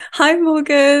Hi,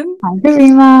 Morgan. Hi,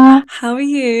 Karima. How are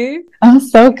you? I'm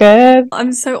so good.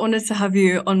 I'm so honored to have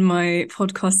you on my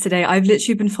podcast today. I've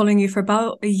literally been following you for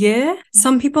about a year.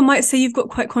 Some people might say you've got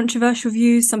quite controversial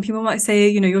views. Some people might say,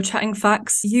 you're chatting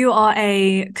facts. You are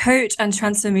a coach and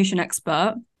transformation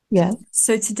expert. Yes.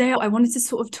 So today I wanted to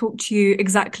sort of talk to you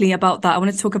exactly about that. I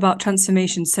want to talk about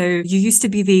transformation. So you used to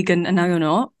be vegan and now you're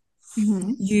not.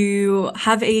 Hmm. You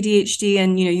have ADHD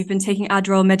and you've been taking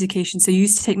Adderall medication. So you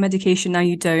used to take medication, now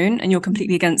you don't, and you're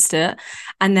completely against it.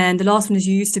 And then the last one is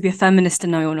you used to be a feminist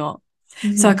and now you're not.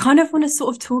 So I Hmm. kind of want to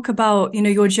sort of talk about,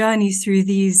 your journeys through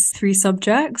these three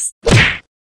subjects.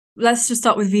 Let's just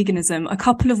start with veganism. A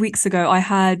couple of weeks ago, I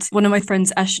had one of my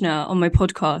friends, Eshna, on my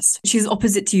podcast. She's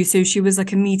opposite to you. So she was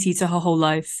like a meat eater her whole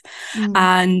life. Mm.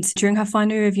 And during her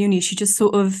final year of uni, she just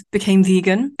sort of became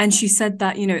vegan. And she said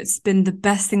that, it's been the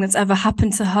best thing that's ever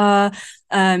happened to her.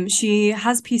 She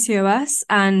has PCOS,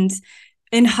 and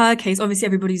in her case, obviously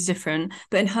everybody's different,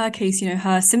 but in her case,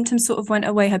 her symptoms sort of went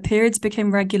away, her periods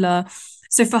became regular.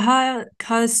 So for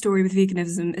her story with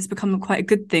veganism, it's become quite a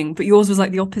good thing, but yours was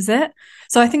like the opposite.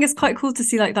 So I think it's quite cool to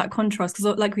see like that contrast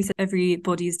because, like we said,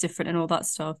 everybody is different and all that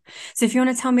stuff. So if you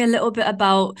want to tell me a little bit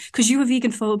about, because you were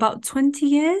vegan for about 20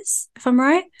 years, if I'm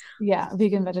right? Yeah,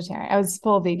 vegan vegetarian. I was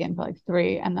full vegan for like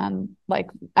three, and then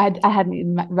I hadn't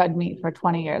eaten red meat for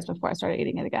 20 years before I started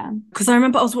eating it again. Because I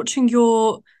remember I was watching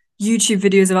your YouTube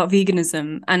videos about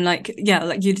veganism and like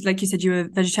you said you were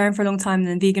vegetarian for a long time and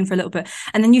then vegan for a little bit.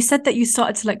 And then you said that you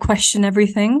started to like question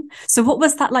everything. So what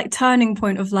was that like turning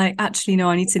point of like, actually, no,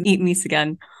 I need to eat meat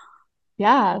again?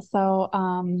 Yeah, so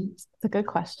it's a good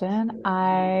question.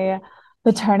 The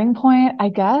turning point, I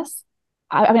guess.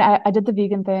 I did the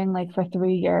vegan thing like for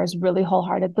 3 years, really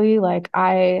wholeheartedly. Like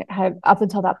I had up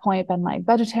until that point been like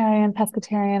vegetarian,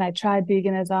 pescatarian. I tried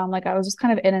veganism, like I was just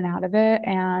kind of in and out of it,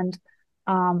 and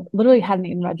literally hadn't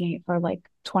eaten red meat for like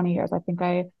 20 years. I think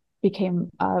I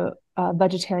became a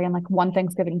vegetarian like one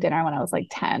Thanksgiving dinner when I was like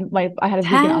 10. Like I had a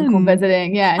vegan uncle 10.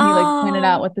 visiting, yeah, and he like pointed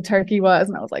out Oh, what the turkey was,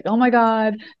 and I was like, oh my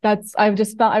God,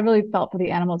 I really felt for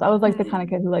the animals. I was like the kind of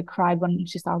mm, kid who like cried when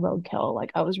she saw roadkill.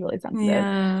 Like I was really sensitive.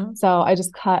 yeah. So I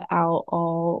just cut out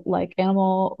all like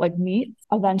animal like meat.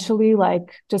 Eventually,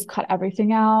 like just cut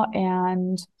everything out,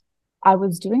 and I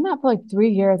was doing that for like 3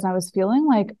 years and I was feeling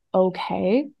like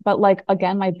okay. But like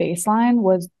again, my baseline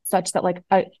was such that like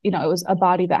it was a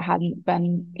body that hadn't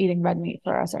been eating red meat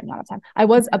for a certain amount of time. I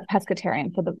was a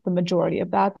pescatarian for the majority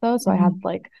of that though. So I had Mhm.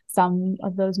 like some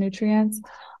of those nutrients.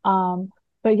 Um,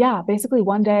 but yeah, basically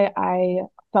one day I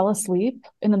fell asleep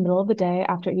in the middle of the day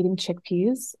after eating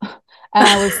chickpeas. And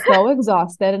I was so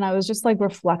exhausted. And I was just like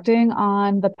reflecting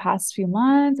on the past few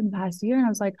months and the past year. And I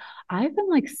was like, I've been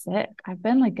like sick. I've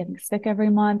been like getting sick every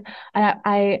month. And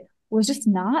I was just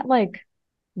not like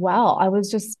well. I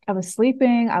was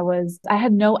sleeping. I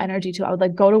had no energy to. I would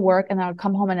like go to work and then I would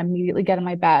come home and immediately get in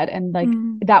my bed. And like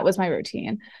Mm. that was my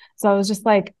routine. So I was just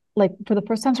like for the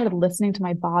first time started listening to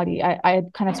my body. I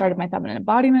had kind of started my feminine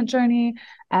embodiment journey.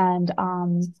 And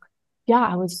yeah,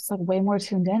 I was just like way more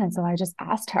tuned in. And so I just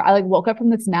asked her. I like woke up from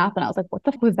this nap and I was like, what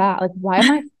the fuck was that? Like, why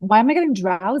am I getting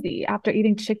drowsy after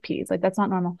eating chickpeas? Like, that's not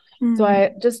normal. So Mm.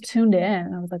 I just tuned in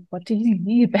and I was like, what do you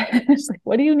need, bitch? Like,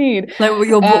 what do you need? Like what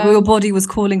your And body was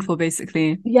calling for,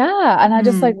 basically. yeah, and I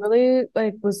just like Mm. really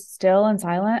like was still and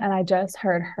silent and I just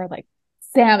heard her like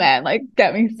salmon, like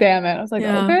get me salmon. I was like,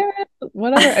 Yeah. okay,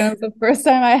 whatever. And it was the first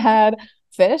time I had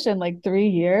fish in like 3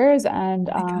 years. And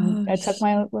My I took gosh.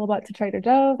 my little butt to Trader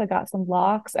Joe's. I got some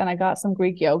lox and I got some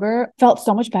Greek yogurt. Felt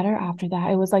so much better after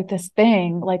that. It was like this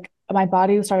thing, like my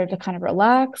body started to kind of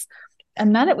relax.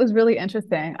 And then it was really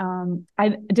interesting. I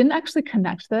didn't actually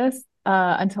connect this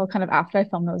until kind of after I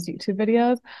filmed those YouTube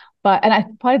videos. But and I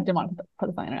probably didn't want to put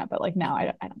this on the internet, but like now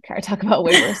I don't care. I talk about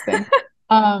way worse things.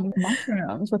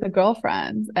 Mushrooms with a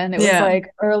girlfriend. And it was Yeah.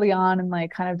 like early on and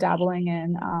like kind of dabbling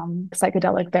in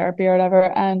psychedelic therapy or whatever.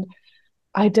 And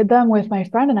I did them with my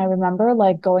friend. And I remember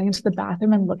like going into the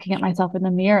bathroom and looking at myself in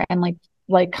the mirror and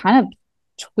like kind of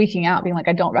tweaking out, being like,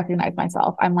 I don't recognize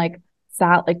myself. I'm like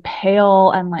sat like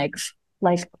pale and like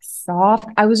soft.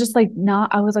 I was just like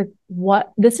not, I was like,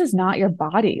 what? This is not your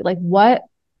body. Like what?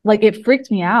 Like it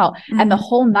freaked me out. And the Mm.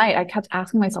 whole night I kept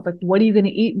asking myself, like, what are you going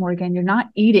to eat, Morgan? You're not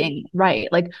eating right.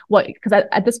 Like what? Because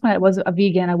at this point I was a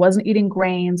vegan. I wasn't eating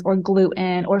grains or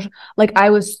gluten or like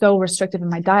I was so restrictive in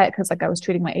my diet because like I was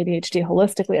treating my ADHD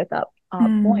holistically at that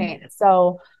Mm. point.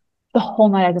 So the whole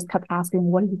night I just kept asking,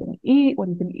 what are you going to eat? What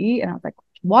are you going to eat? And I was like,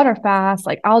 water fast.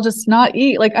 Like, I'll just not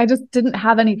eat. Like, I just didn't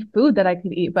have any food that I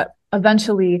could eat. But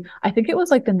eventually, I think it was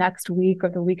like the next week or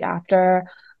the week after,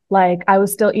 like I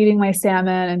was still eating my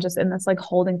salmon and just in this like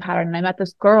holding pattern. And I met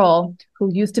this girl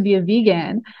who used to be a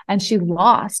vegan and she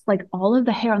lost like all of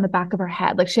the hair on the back of her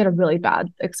head. Like she had a really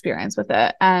bad experience with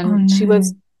it. Oh And she no.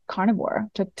 was carnivore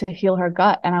to heal her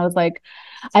gut. And I was like,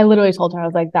 I literally told her, I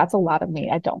was like, that's a lot of meat.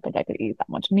 I don't think I could eat that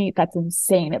much meat. That's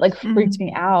insane. It like freaked Mm,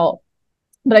 me out.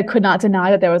 But I could not deny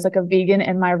that there was like a vegan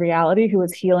in my reality who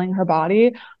was healing her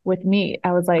body with meat.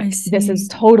 I was I like, this is see.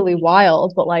 totally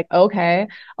wild, but like, okay,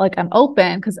 like I'm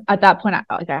open because at that point,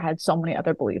 I had so many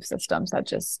other belief systems that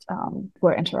just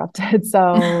were interrupted.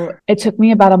 So it took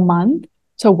me about a month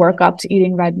to work up to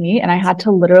eating red meat, and I had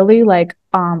to literally like,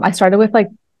 I started with like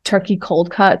turkey cold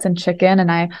cuts and chicken,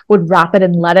 and I would wrap it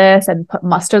in lettuce and put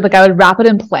mustard. Like I would wrap it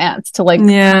in plants to like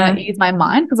kind of Yeah. ease my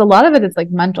mind because a lot of it is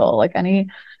like mental. Like any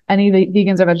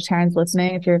vegans or vegetarians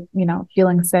listening, if you're,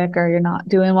 feeling sick or you're not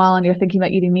doing well and you're thinking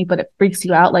about eating meat, but it freaks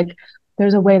you out, like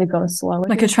there's a way to go slow with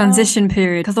Like a yourself. transition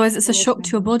period. Otherwise it's a Little shock to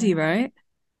your body, transition. right?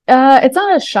 It's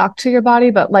not a shock to your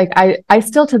body, but like I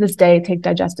still to this day take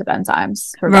digestive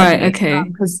enzymes for red Right, meat okay.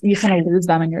 because you kind of lose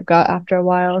them in your gut after a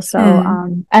while. So,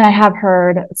 Mm. and I have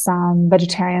heard some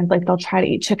vegetarians like they'll try to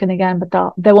eat chicken again, but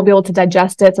they won't be able to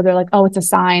digest it. So they're like, oh, it's a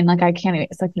sign. Like I can't eat.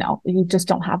 It's like no, you just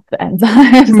don't have the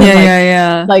enzymes, and Yeah, yeah,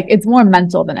 yeah. like it's more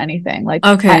mental than anything. Like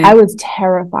I Okay. was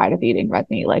terrified of eating red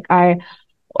meat. Like I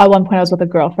at one point I was with a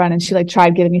girlfriend and she like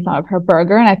tried giving me some of her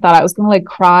burger and I thought I was gonna like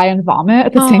cry and vomit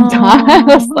at the same time. I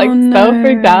was Oh, oh like so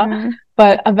freaked out. no.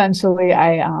 But eventually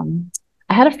I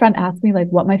had a friend ask me like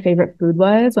what my favorite food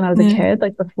was when I was a Yeah. kid,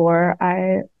 like before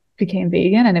I became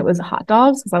vegan, and it was hot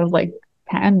dogs because I was like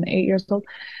 10, 8 years old.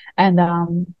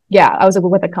 And yeah, I was like,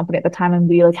 with a company at the time and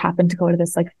we like happened to go to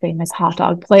this like famous hot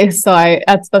dog place. So I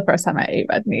that's the first time I ate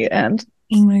red meat and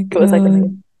Oh my it was like God.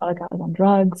 amazing. I felt like I was on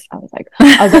drugs. I was like,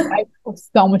 I have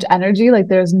so much energy. Like,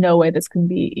 there's no way this can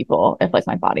be evil if like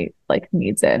my body like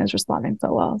needs it and is responding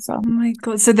so well. So Oh my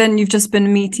God. So then you've just been a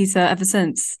meat eater ever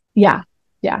since? yeah,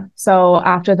 yeah. So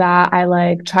after that, I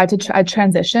like I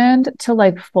transitioned to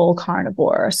like full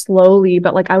carnivore slowly,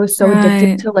 but like I was so addicted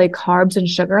Right. to like carbs and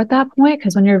sugar at that point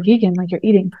because when you're vegan, like you're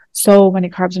eating so many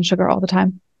carbs and sugar all the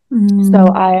time. So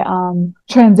Mm,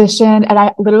 I transitioned and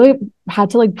I literally had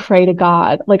to like pray to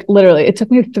God. Like literally, it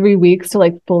took me 3 weeks to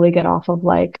like fully get off of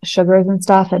like sugars and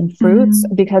stuff and fruits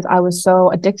mm. because I was so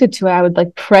addicted to it. I would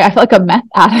like pray. I felt like a meth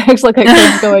addict. Like I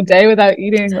couldn't go a day without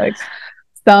eating like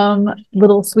some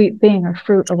little sweet thing or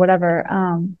fruit or whatever.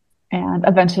 And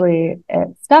eventually it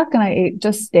stuck and I ate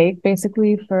just steak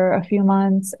basically for a few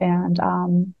months.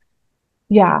 And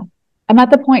yeah. I'm at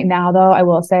the point now though, I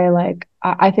will say like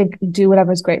I think do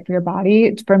whatever's great for your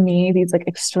body. For me, these like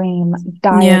extreme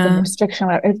diets and Yeah. restriction,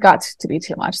 whatever, it's got to be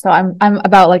too much. So I'm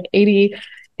about like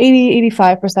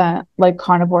 85% like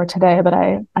carnivore today, but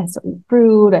I still eat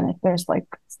fruit and if there's like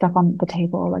stuff on the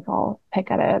table, like I'll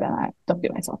pick at it and I don't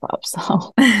beat myself up.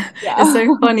 So It's yeah.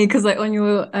 so funny because like on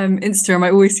your Instagram,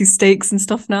 I always see steaks and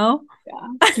stuff now. Yeah.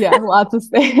 Yeah. Lots of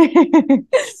steak.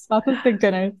 Lots of steak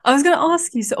dinners. I was going to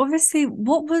ask you, so obviously,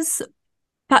 what was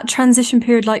that transition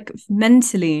period like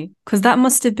mentally? Because that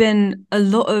must have been a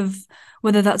lot of,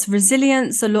 whether that's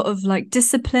resilience, a lot of like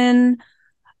discipline.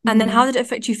 And then how Mm-hmm. did it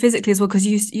affect you physically as well? Because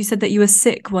you said that you were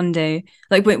sick one day,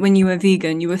 like when you were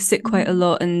vegan, you were sick quite a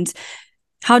lot. And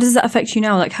how does that affect you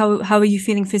now? Like how are you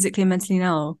feeling physically and mentally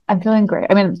now? I'm feeling great.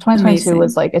 I mean, 2022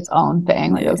 was Amazing. like its own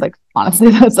thing. Like it Yeah. was like honestly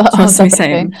that's a whole Trust me,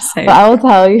 separate thing. same, But same. I will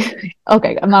tell you,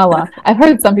 okay, I'm not alone. I've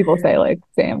heard some people say like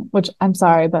same, which I'm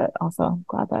sorry, but also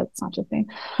glad that it's not just me.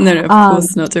 No, no, of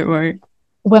course Um, not. Don't worry.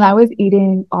 when I was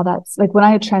eating all that, like when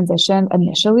I had transitioned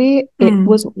initially, it Mm,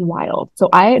 was wild. So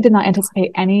I did not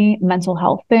anticipate any mental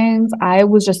health things. I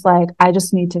was just like, I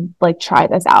just need to like try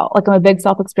this out. Like I'm a big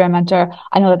self experimenter.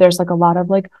 I know that there's like a lot of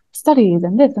like studies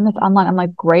and this online. I'm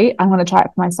like, great. I'm going to try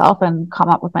it for myself and come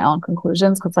up with my own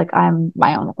conclusions because like I'm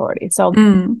my own authority. So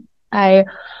mm, I,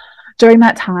 during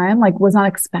that time, like was not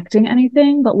expecting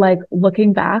anything, but like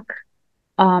looking back,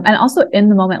 and also in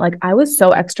the moment, like I was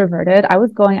so extroverted. I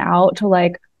was going out to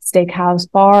like steakhouse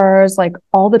bars, like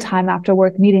all the time after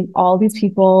work, meeting all these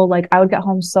people. Like I would get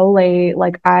home so late.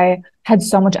 Like I had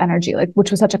so much energy, like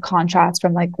which was such a contrast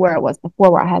from like where it was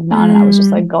before, where I had none and I was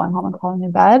just like mm. going home and crawling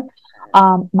in bed.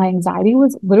 My anxiety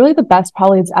was literally the best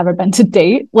probably it's ever been to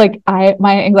date. Like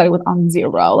my anxiety was on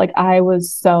zero. Like I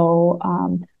was so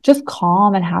just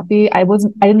calm and happy. I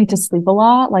didn't need to sleep a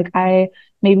lot. Like I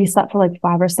maybe slept for like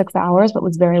 5 or 6 hours, but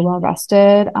was very well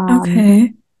rested.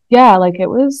 Okay. Yeah, like it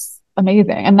was.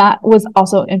 amazing. And that was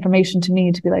also information to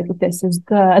me to be like, this is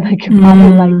good. Like your body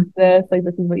likes this. Like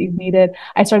this is what you needed.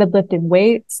 I started lifting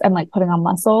weights and like putting on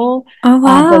muscle Oh, for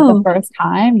like the wow. first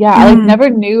time. Yeah, I like never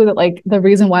knew that like the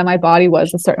reason why my body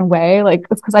was a certain way, like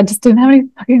it's because I just didn't have any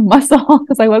fucking muscle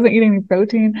because I wasn't eating any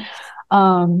protein.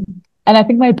 Um, and I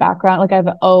think my background, like I have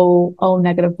an O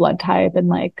negative blood type and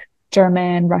like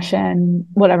German, Russian,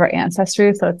 whatever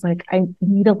ancestry. So it's like I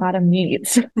need a lot of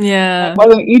meat. I Yeah.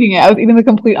 wasn't eating it. I was eating the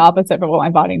complete opposite from what my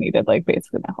body needed, like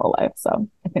basically my whole life. So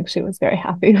I think she was very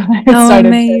happy when I Oh,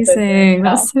 started transitioning. amazing. Yeah.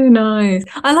 That's so nice.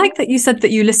 I like that you said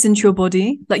that you listen to your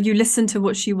body, like you listen to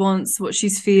what she wants, what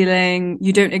she's feeling.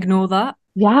 You don't ignore that.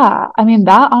 Yeah. I mean,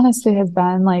 that honestly has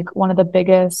been like one of the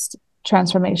biggest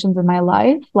transformations in my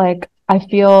life. Like I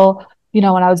feel, when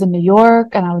I was in New York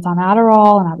and I was on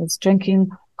Adderall and I was drinking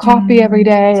coffee every Mm,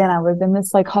 day and I was in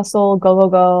this like hustle,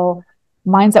 go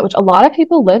mindset, which a lot of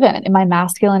people live in my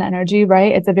masculine energy,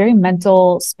 right? It's a very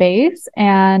mental space.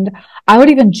 And I would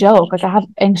even joke, like I have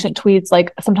ancient tweets,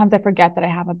 like sometimes I forget that I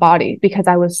have a body because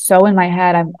I was so in my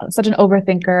head. I'm such an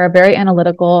overthinker, very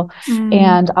analytical, mm,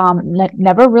 and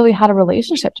never really had a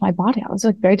relationship to my body. I was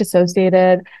like very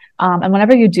dissociated. And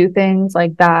whenever you do things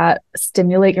like that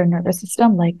stimulate your nervous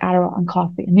system, like Adderall and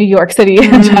coffee in New York City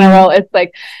in general, mm. it's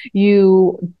like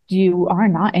you are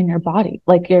not in your body.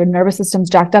 Like your nervous system's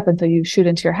jacked up until you shoot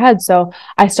into your head. So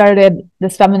I started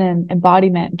this feminine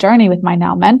embodiment journey with my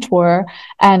now mentor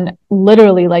and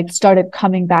literally like started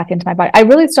coming back into my body. I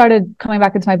really started coming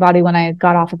back into my body when I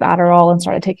got off of Adderall and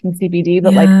started taking CBD,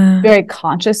 but like Yeah. very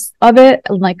conscious of it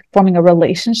and like forming a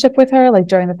relationship with her, like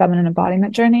during the feminine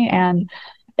embodiment journey. And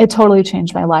it totally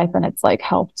changed my life and it's like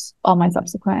helped all my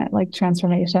subsequent like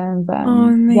transformations. Oh,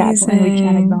 And yeah, it's something we can't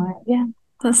amazing. ignore. Yeah.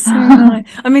 That's so nice.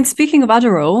 I mean, speaking of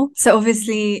Adderall, so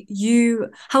obviously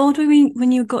how old were you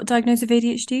when you got diagnosed with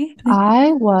ADHD?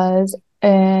 I was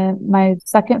in my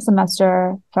second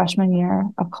semester freshman year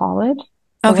of college.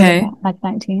 So what is Okay. that? Like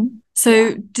 19? Yeah.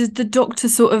 So did the doctor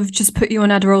sort of just put you on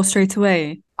Adderall straight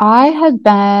away? I had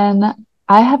been,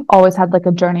 I have always had like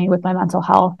a journey with my mental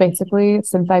health basically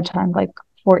since I turned like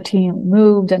 14,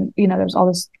 moved and, there's all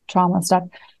this trauma stuff.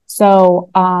 So,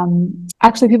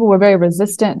 actually people were very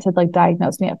resistant to like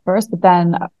diagnose me at first, but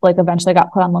then like eventually I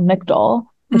got put on Lamictal,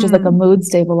 which is like a Mm, mood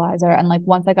stabilizer. And like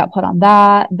once I got put on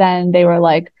that, then they were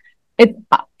like, it,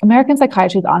 American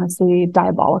psychiatry is honestly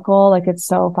diabolical. Like it's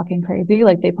so fucking crazy.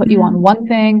 Like they put you on mm, one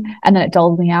thing and then it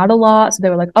dulled me out a lot. So they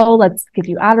were like, oh, let's give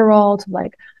you Adderall to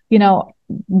like,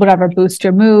 whatever, boost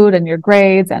your mood and your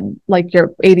grades and like your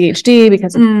ADHD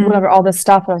because of mm. whatever, all this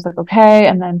stuff. I was like, okay.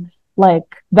 And then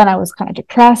I was kind of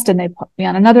depressed and they put me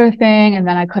on another thing and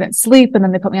then I couldn't sleep. And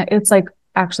then they put me on, it's like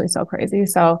actually so crazy.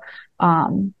 So,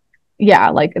 yeah,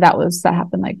 like that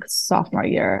happened like sophomore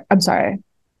year. I'm sorry,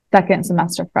 second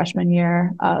semester freshman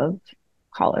year of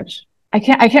college. It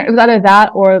was either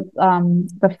that or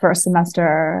the first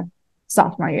semester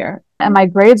sophomore year. And my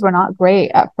grades were not great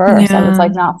at first. I was Yeah.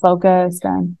 like not focused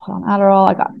and put on Adderall.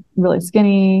 I got really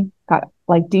skinny, got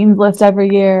like Dean's List every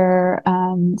year.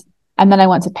 And then I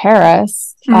went to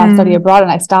Paris, study Mm. abroad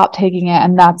and I stopped taking it.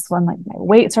 And that's when like my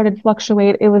weight started to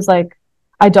fluctuate. It was like,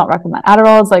 I don't recommend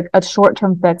Adderall is like a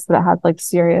short-term fix, but it has like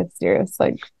serious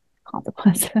like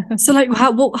consequences. So like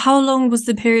how long was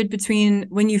the period between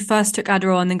when you first took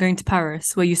Adderall and then going to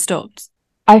Paris where you stopped?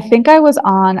 I think I was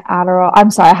on Adderall. I'm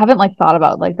sorry, I haven't like thought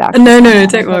about like the actual No, no, timeline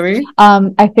don't of it. worry.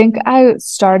 I think I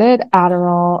started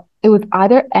Adderall. It was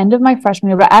either end of my freshman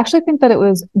year, but I actually think that it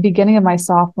was beginning of my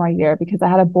sophomore year because I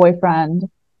had a boyfriend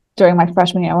during my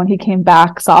freshman year. When he came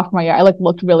back sophomore year, I like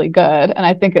looked really good, and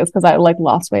I think it was because I like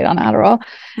lost weight on Adderall,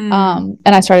 Mm.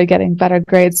 and I started getting better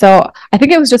grades. So I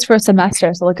think it was just for a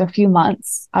semester, so like a few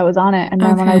months I was on it, and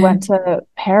then when I Okay. went to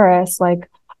Paris, like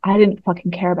I didn't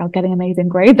fucking care about getting amazing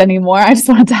grades anymore. I just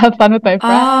wanted to have fun with my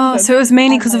friends Ah, so it was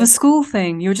mainly and because of a like, school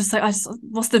thing. You were just like,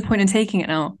 what's the point in taking it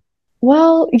now?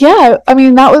 well, yeah, I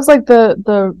mean, that was like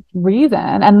the reason.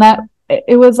 And that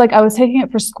it was like I was taking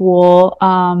it for school.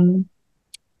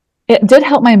 It did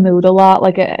help my mood a lot.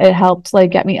 Like it helped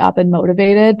like get me up and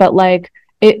motivated, but like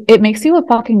it makes you a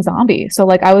fucking zombie. So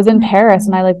like I was in Paris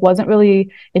and Mm. I like wasn't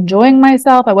really enjoying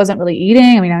myself. I wasn't really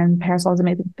eating. I mean, I'm in Paris, all this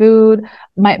amazing food.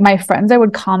 My friends, I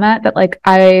would comment that like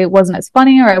I wasn't as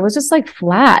funny or I was just like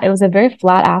flat. It was a very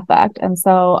flat affect. And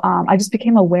so I just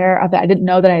became aware of it. I didn't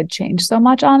know that I had changed so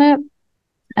much on it.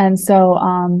 And so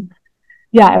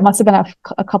yeah, it must have been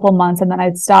a couple months. And then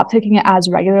I'd stopped taking it as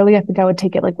regularly. I think I would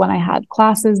take it like when I had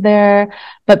classes there.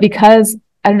 But because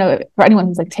I don't know, for anyone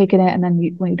who's like taken it and then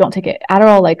when you don't take it,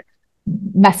 Adderall, like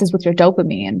messes with your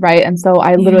dopamine, right? And so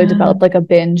I literally Yeah. developed like a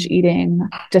binge eating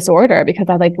disorder because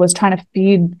I like was trying to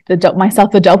feed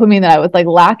myself the dopamine that I was like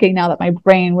lacking now that my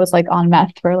brain was like on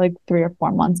meth for like 3 or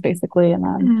 4 months basically, and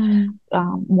then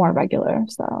Mm. more regular.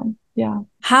 So yeah.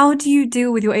 How do you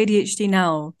deal with your ADHD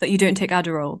now that you don't take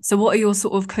Adderall? So what are your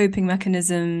sort of coping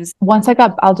mechanisms?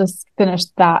 I'll just finish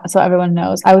that so everyone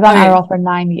knows. I was on Okay. Adderall for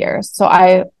 9 years. So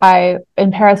I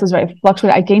in Paris was very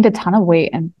fluctuating. I gained a ton of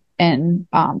weight in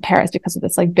Paris because of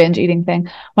this like binge eating thing.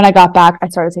 When I got back, I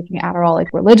started taking Adderall like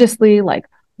religiously, like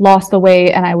lost the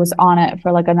weight, and I was on it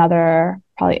for like another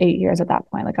probably 8 years at that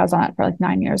point. Like I was on it for like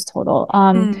 9 years total.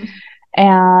 Mm.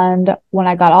 And when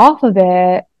I got off of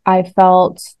it, I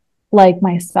felt like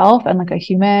myself and like a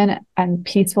human and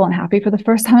peaceful and happy for the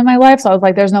first time in my life. So I was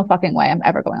like, there's no fucking way I'm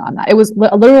ever going on that. It was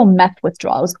a literal meth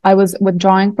withdrawal. I was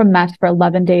withdrawing from meth for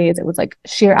 11 days. It was like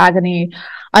sheer agony.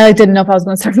 I like didn't know if I was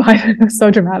going to survive. It was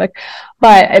so dramatic,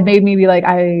 but it made me be like,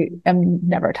 I am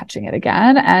never touching it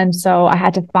again. And so I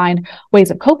had to find ways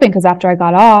of coping because after I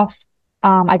got off,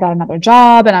 I got another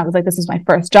job and I was like, this is my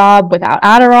first job without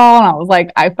Adderall. And I was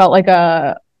like, I felt like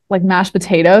a like mashed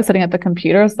potato sitting at the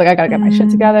computer. So like I gotta get my shit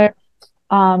Mm. together.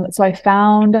 So I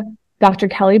found Dr.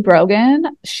 Kelly Brogan.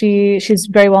 She's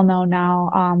very well known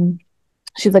now.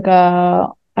 She's like a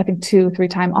I think 2, 3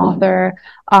 time author.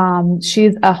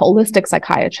 She's a holistic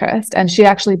psychiatrist and she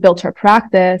actually built her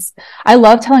practice. I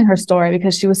love telling her story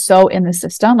because she was so in the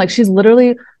system. Like she's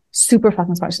literally super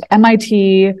fucking smart. She's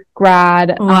MIT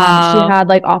grad. She Wow. had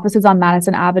like offices on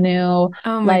Madison Avenue,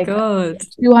 Oh my like God.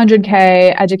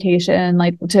 200K education,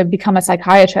 like to become a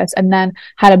psychiatrist, and then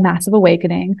had a massive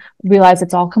awakening, realized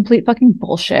it's all complete fucking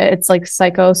bullshit. It's like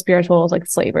psycho spiritual, like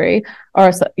slavery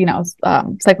or,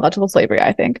 psychological slavery,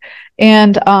 I think.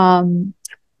 And,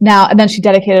 now and then she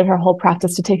dedicated her whole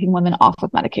practice to taking women off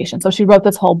of medication. So she wrote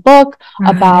this whole book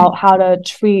Right. about how to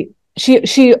treat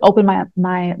she opened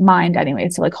my mind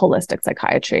anyways to like holistic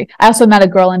psychiatry. I also met a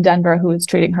girl in Denver who was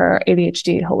treating her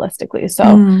ADHD holistically. So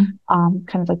Mm.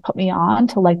 kind of like put me on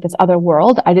to like this other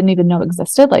world I didn't even know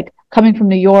existed. Like coming from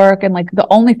New York and like the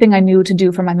only thing I knew to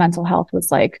do for my mental health was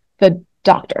like the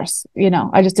doctors,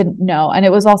 I just didn't know. And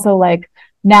it was also like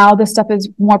now this stuff is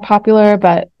more popular,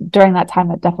 but during that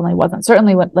time it definitely wasn't.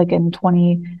 Certainly what like in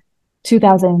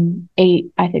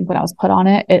 2008, I think when I was put on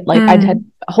it, it like I had Mm.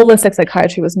 holistic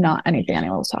psychiatry was not anything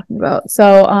anyone was talking about. So,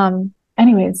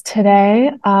 anyways,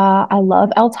 today, I love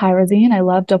L-tyrosine. I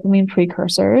love dopamine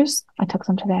precursors. I took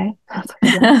some today. That's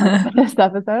like a long part of this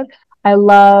episode. I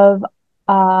love,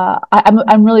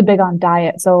 I'm really big on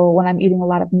diet. So when I'm eating a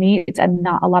lot of meat and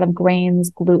not a lot of grains,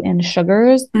 gluten,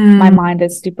 sugars, my Mm. mind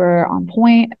is super on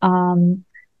point.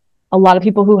 A lot of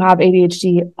people who have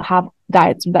ADHD have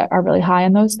diets that are really high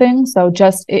in those things. So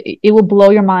just it will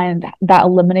blow your mind that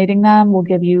eliminating them will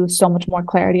give you so much more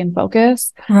clarity and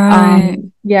focus. Right.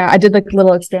 Yeah, I did like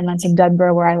little experiments in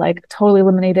Denver where I like totally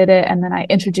eliminated it and then I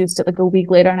introduced it like a week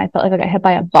later and I felt like I got hit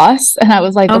by a bus and I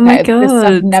was like, Oh my okay, this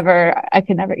stuff God. I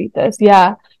can never eat this.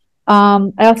 Yeah.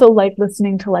 I also like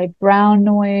listening to like brown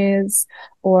noise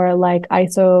or like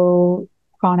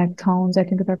isochronic tones, I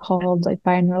think they're called, like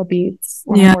binaural beats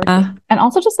when I'm working. Yeah. And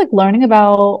also just like learning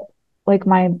about like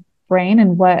my brain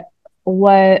and what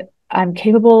I'm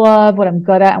capable of, what I'm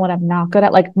good at and what I'm not good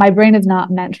at. Like my brain is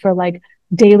not meant for like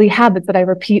daily habits that I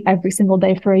repeat every single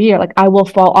day for a year. Like I will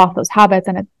fall off those habits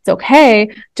and it's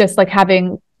okay. Just like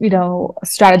having,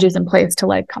 strategies in place to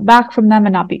like come back from them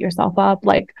and not beat yourself up.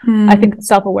 Like I think Mm.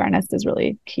 self-awareness is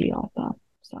really key also.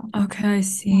 So Okay, I yeah.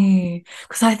 see.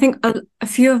 Because I think a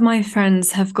few of my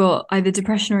friends have got either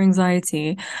depression or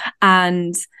anxiety,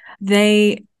 and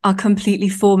they are completely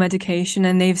for medication.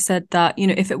 And they've said that,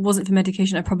 if it wasn't for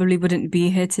medication, I probably wouldn't be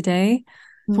here today.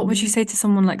 What would you Mm. say to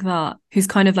someone like that who's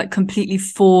kind of like completely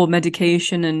for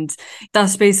medication and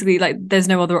that's basically like there's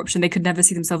no other option. They could never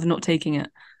see themselves not taking it.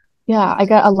 Yeah, I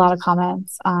get a lot of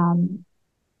comments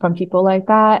from people like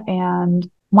that. And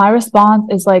my response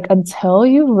is like, until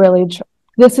you really,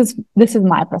 this is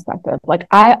my perspective. Like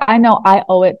I know I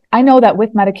owe it. I know that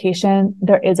with medication,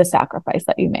 there is a sacrifice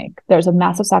that you make. There's a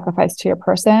massive sacrifice to your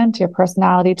person, to your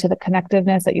personality, to the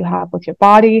connectiveness that you have with your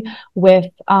body, with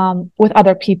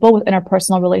other people, with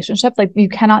interpersonal relationships. Like you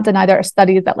cannot deny there are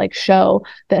studies that like show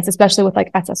this, especially with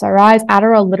like SSRIs.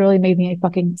 Adderall literally made me a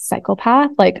fucking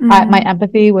psychopath. Like my Mm.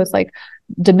 empathy was like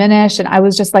diminished and I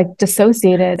was just like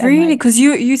dissociated and Really? like, Because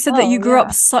you said that you oh grew up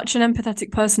yeah. such an empathetic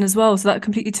person as well, so that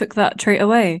completely took that trait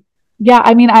away. Yeah,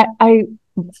 I mean I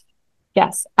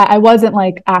yes, I wasn't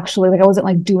like actually like I wasn't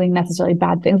like doing necessarily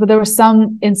bad things, but there were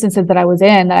some instances that I was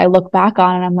in that I look back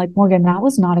on and I'm like, Morgan, that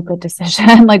was not a good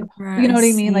decision. Like, Right, you I know what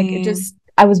I mean? Like it see. just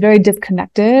I was very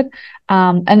disconnected.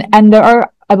 And there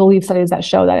are I believe studies that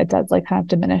show that it does like kind of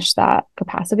diminish that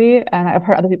capacity. And I've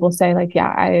heard other people say like, yeah,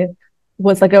 I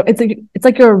was like, it's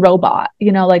like you're a robot,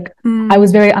 you know, like I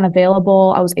was very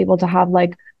unavailable. I was able to have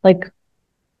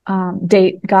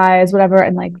date guys, whatever.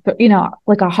 And like, you know,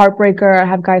 like a heartbreaker. I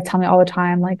have guys tell me all the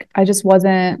time, like, I just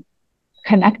wasn't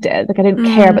connected. Like I didn't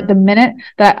care. But the minute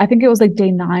that I think it was like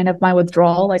day 9 of my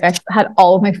withdrawal, like I had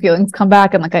all of my feelings come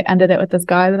back, and like I ended it with this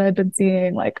guy that I'd been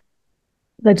seeing, like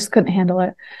I just couldn't handle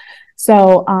it.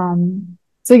 So,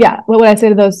 so yeah, what would I say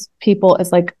to those people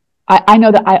is like, I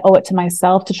know that I owe it to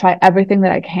myself to try everything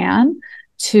that I can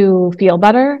to feel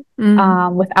better,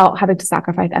 without having to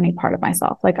sacrifice any part of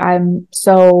myself. Like I'm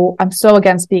so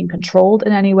against being controlled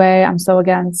in any way. I'm so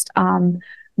against,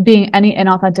 being any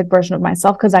inauthentic version of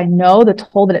myself, because I know the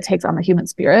toll that it takes on the human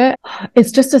spirit.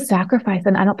 It's just a sacrifice,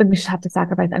 and I don't think we should have to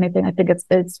sacrifice anything. I think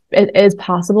it is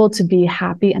possible to be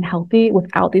happy and healthy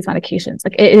without these medications.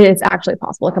 Like it is actually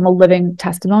possible. Like I'm a living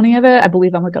testimony of it. I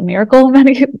believe I'm like a miracle in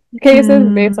many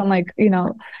cases based on like, you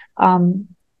know,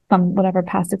 some whatever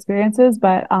past experiences.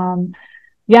 But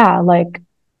yeah, like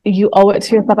you owe it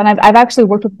to yourself. And I've actually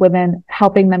worked with women,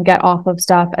 helping them get off of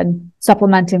stuff and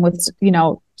supplementing with, you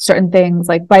know, certain things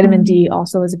like vitamin D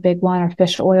also is a big one, or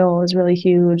fish oil is really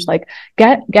huge. Like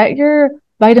get your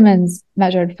vitamins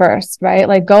measured first, right?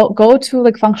 Like go to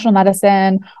like functional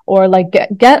medicine, or like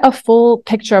get a full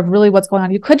picture of really what's going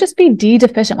on. You could just be D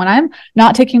deficient. When I'm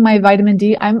not taking my vitamin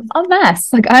D, I'm a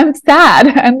mess. Like I'm sad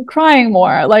and crying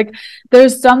more. Like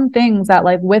there's some things that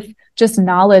like with just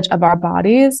knowledge of our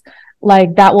bodies,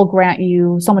 like that will grant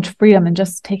you so much freedom. And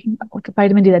just taking like a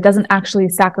vitamin D that doesn't actually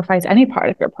sacrifice any part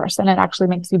of your person, it actually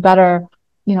makes you better,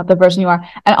 you know, the version you are.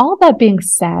 And all of that being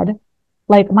said,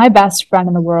 like my best friend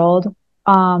in the world,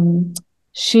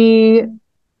 she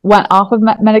went off of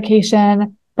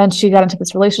medication, then she got into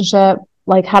this relationship,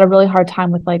 like had a really hard time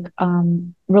with like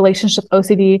relationship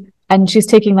OCD, and she's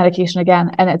taking medication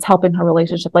again, and it's helping her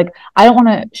relationship. Like I don't want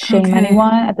to shame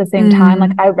anyone. At the same time,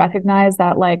 like I recognize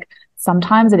that like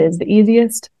sometimes it is the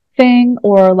easiest thing,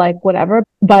 or like whatever,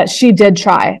 but she did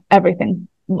try everything.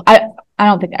 I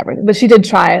don't think everything, but she did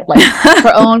try like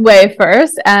her own way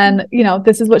first. And you know,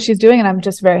 this is what she's doing, and I'm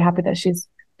just very happy that she's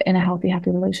in a healthy,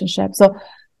 happy relationship. So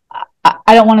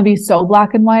I don't want to be so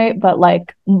black and white, but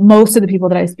like most of the people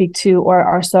that I speak to or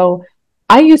are so,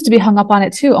 I used to be hung up on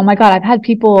it too. Oh my God, I've had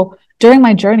people during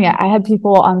my journey, I had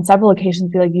people on several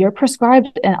occasions be like, you're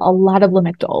prescribed a lot of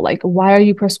Lamictal. Like, why are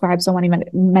you prescribed so many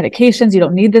medications? You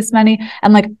don't need this many.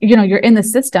 And like, you know, you're in the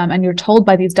system and you're told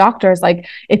by these doctors, like,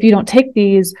 if you don't take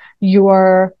these,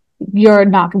 you're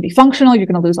not going to be functional. You're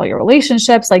going to lose all your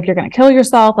relationships. Like you're going to kill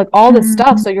yourself, like all this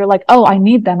stuff. So you're like, oh, I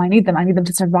need them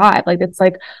to survive. Like it's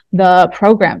like the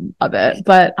program of it.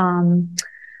 But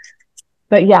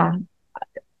yeah,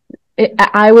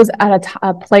 I was at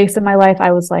a place in my life.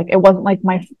 I was like, it wasn't like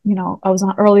my, you know, I was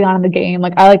not early on in the game.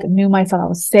 Like I like knew myself. I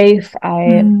was safe.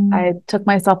 I took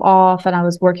myself off, and I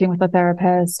was working with a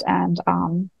therapist, and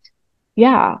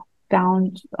yeah,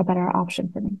 found a better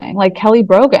option for me. Like Kelly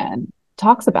Brogan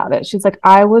talks about it. She's like,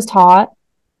 I was taught,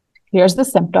 here's the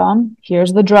symptom,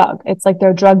 here's the drug. It's like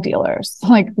they're drug dealers,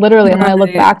 like literally. And when I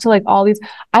look back to like all these,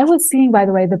 I was seeing, by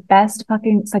the way, the best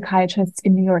fucking psychiatrists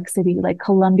in New York City, like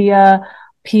Columbia,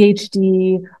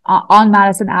 PhD, on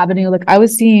Madison Avenue. Like I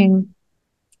was seeing,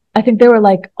 I think they were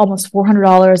like almost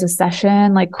 $400 a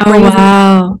session, like crazy. Oh,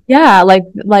 wow. Yeah,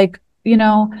 like you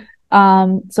know,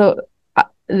 so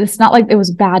it's not like it was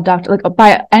bad doctor, like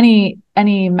by any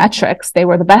metrics they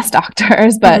were the best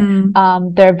doctors, but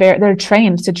they're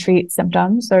trained to treat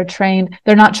symptoms. They're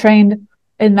not trained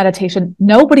in meditation.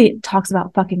 Nobody talks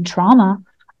about fucking trauma.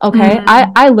 Okay.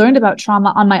 I learned about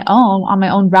trauma on my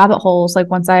own rabbit holes. Like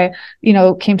once I, you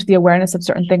know, came to the awareness of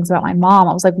certain things about my mom,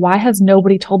 I was like, why has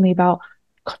nobody told me about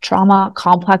trauma,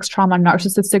 complex trauma,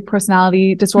 narcissistic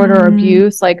personality disorder, or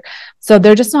abuse? Like, so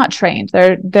they're just not trained.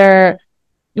 They're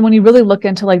when you really look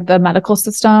into like the medical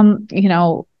system, you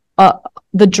know,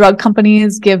 the drug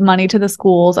companies give money to the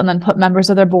schools and then put members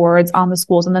of their boards on the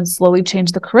schools, and then slowly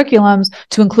change the curriculums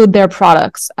to include their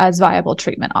products as viable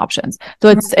treatment options. So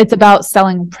it's about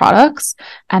selling products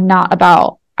and not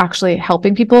about actually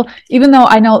helping people. Even though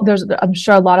I know I'm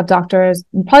sure a lot of doctors,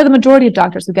 probably the majority of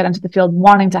doctors who get into the field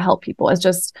wanting to help people,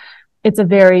 it's a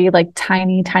very like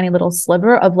tiny little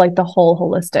sliver of like the whole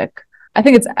holistic. I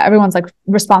think it's everyone's like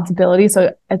responsibility.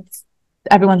 So it's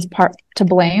everyone's part to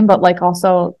blame, but like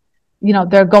also, you know,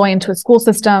 they're going into a school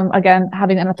system, again,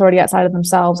 having an authority outside of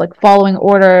themselves, like following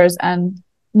orders and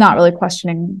not really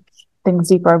questioning things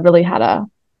deeper, really how to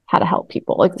help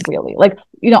people. Like really, like,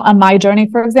 you know, on my journey,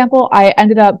 for example, I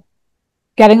ended up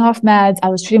getting off meds. I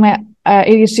was treating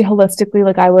ADHD holistically.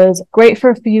 Like I was great for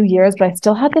a few years, but I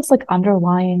still had this like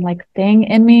underlying like thing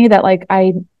in me that like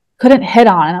I couldn't hit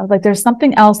on. And I was like, there's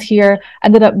something else here.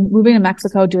 Ended up moving to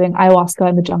Mexico, doing ayahuasca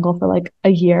in the jungle for like a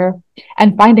year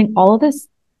and finding all of this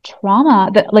trauma,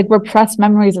 that like repressed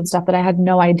memories and stuff that I had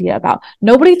no idea about.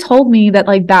 Nobody told me that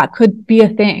like that could be a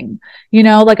thing,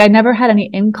 like I never had any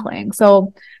inkling.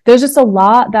 So there's just a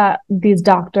lot that these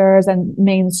doctors and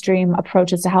mainstream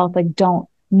approaches to health like don't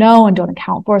know and don't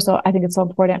account for. So I think it's so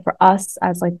important for us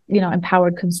as like,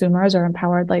 empowered consumers or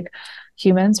empowered like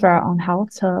humans for our own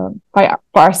health to fight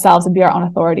for ourselves and be our own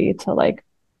authority to like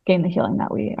gain the healing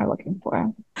that we are looking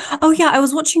for. Oh yeah, I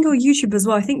was watching your YouTube as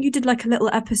well. I think you did like a little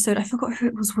episode. I forgot who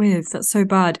it was with. That's so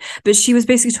bad. But she was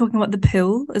basically talking about the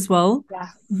pill as well. Yeah.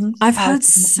 Mm-hmm. I've heard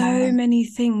so many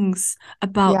things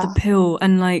about the Yeah. pill,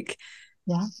 and like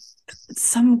Yeah.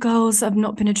 some girls have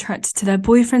not been attracted to their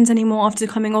boyfriends anymore after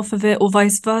coming off of it, or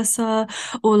vice versa,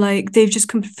 or like they've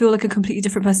just feel like a completely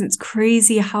different person. It's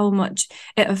crazy how much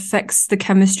it affects the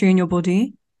chemistry in your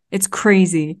body. It's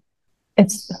crazy.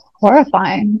 It's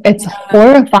horrifying. It's Yeah.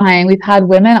 horrifying. We've had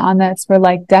women on this for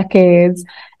like decades,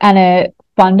 and it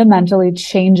fundamentally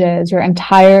changes your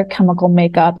entire chemical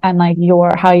makeup and like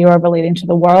how you're relating to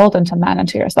the world and to men and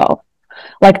to yourself.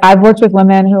 Like I've worked with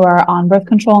women who are on birth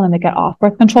control and then they get off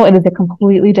birth control. It is a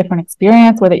completely different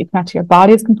experience. Where that you connect to your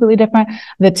body is completely different.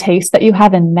 The taste that you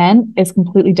have in men is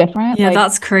completely different. Yeah, like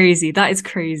that's crazy. That is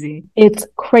crazy. it's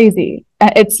crazy.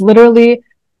 It's literally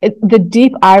the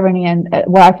deep irony, and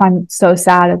what I find so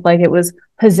sad is like it was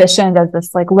positioned as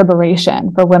this like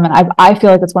liberation for women. I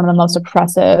feel like it's one of the most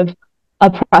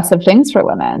oppressive things for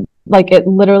women. Like it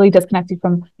literally disconnects you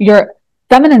from your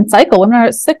feminine cycle. Women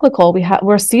are cyclical.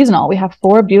 We're seasonal. We have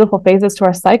 4 beautiful phases to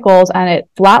our cycles, and it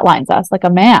flatlines us like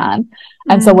a man.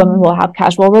 And so women will have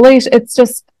casual relations.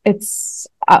 It's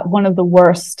one of the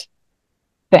worst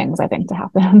things I think to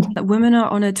happen. That women are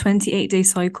on a 28-day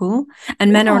cycle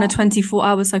and men are on a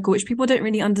 24-hour cycle, which people don't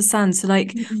really understand. So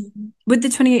like with the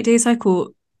 28-day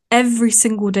cycle, every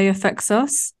single day affects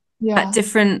us at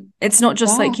different, it's not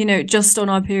just like, just on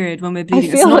our period when we're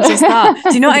bleeding. It's not just that.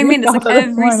 Do you know what I mean? It's like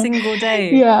every single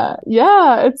day.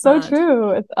 Yeah, it's so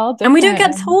true. It's all different. And we don't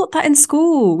get taught that in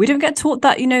school. We don't get taught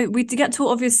that, we get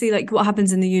taught obviously like what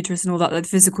happens in the uterus and all that, like the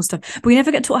physical stuff, but we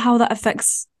never get taught how that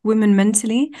affects women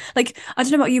mentally. Like, I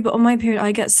don't know about you, but on my period,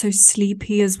 I get so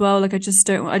sleepy as well. Like, I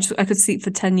could sleep for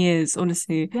 10 years,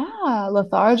 honestly. Yeah,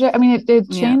 lethargic. I mean,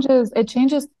 it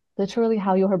changes literally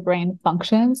how your brain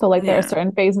functions. So like there are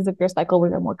certain phases of your cycle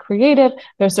where you're more creative.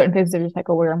 There's certain phases of your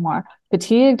cycle where you're more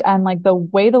fatigued, and like the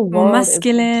way the world is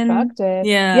constructed.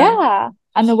 Yeah.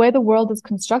 And the way the world is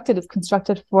constructed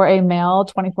for a male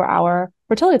 24-hour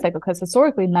fertility cycle, because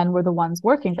historically men were the ones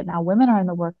working, but now women are in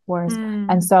the workforce.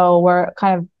 And so we're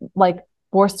kind of like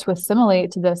forced to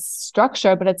assimilate to this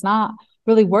structure, but it's not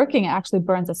really working. It actually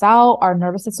burns us out. Our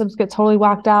nervous systems get totally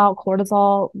whacked out.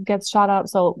 Cortisol gets shot up.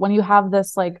 So when you have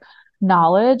this like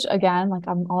knowledge, again, like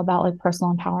I'm all about like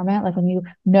personal empowerment. Like when you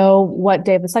know what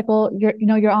day of the cycle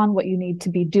you're on, what you need to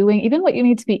be doing, even what you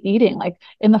need to be eating. Like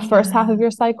in the first half of your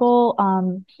cycle,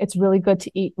 it's really good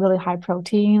to eat really high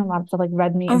protein, a lot of stuff like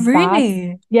red meat and really?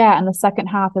 fats. Yeah. And the second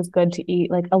half is good to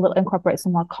eat like incorporate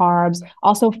some more carbs.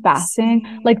 Also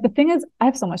fasting. Like the thing is, I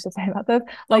have so much to say about this.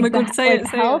 Like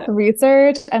health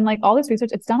research and like all this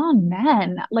research, it's done on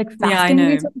men. Like fasting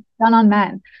research is done on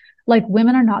men. Like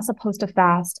women are not supposed to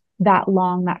fast that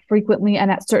long, that frequently,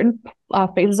 and at certain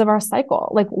phases of our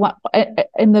cycle. Like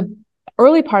in the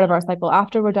early part of our cycle,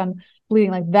 after we're done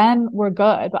bleeding, like then we're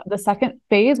good. But the second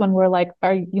phase, when we're like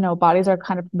our bodies are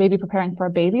kind of maybe preparing for a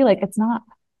baby, like it's not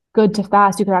good to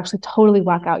fast. You could actually totally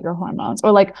whack out your hormones.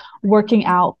 Or like working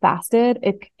out fasted,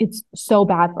 it's so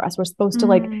bad for us. We're supposed to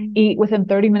like eat within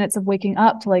 30 minutes of waking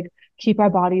up to like keep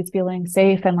our bodies feeling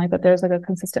safe, and like that there's like a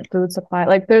consistent food supply.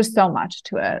 Like there's so much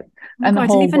to it. And the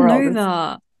whole world. I didn't even know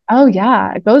that. Oh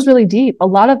yeah, it goes really deep. A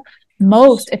lot of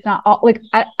most, if not all, like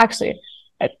actually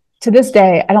to this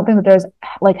day, I don't think that there's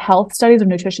like health studies or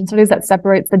nutrition studies that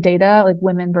separates the data like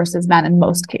women versus men in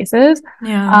most cases.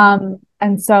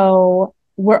 And so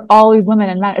we're always women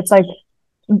and men. It's like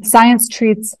science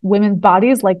treats women's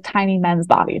bodies like tiny men's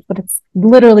bodies, but it's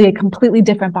literally a completely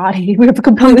different body. We have a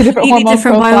completely different hormone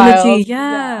biology.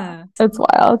 Yeah. It's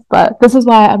wild. But this is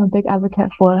why I'm a big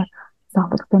advocate for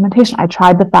self-experimentation. I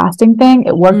tried the fasting thing.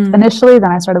 It worked initially.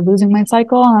 Then I started losing my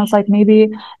cycle, and I was like, maybe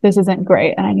this isn't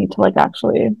great, and I need to like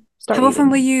actually start. How often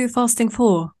were you fasting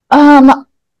for?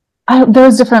 There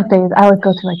was different phases. I would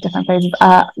go through like different phases.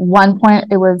 One point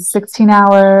it was 16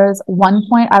 hours. One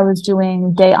point I was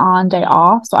doing day on, day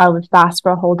off. So I would fast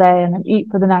for a whole day and then eat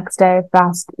for the next day,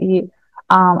 fast, eat.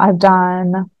 I've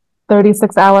done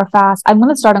 36-hour fast. I'm going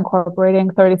to start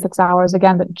incorporating 36 hours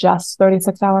again, but just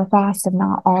 36-hour fast and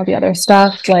not all the other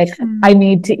stuff. Like I Mm.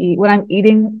 need to eat when I'm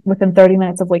eating within 30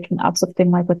 minutes of waking up,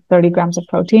 something like with 30 grams of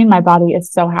protein, my body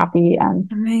is so happy and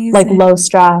like Amazing. low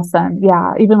stress. And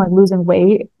yeah, even like losing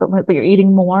weight, but you're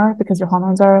eating more because your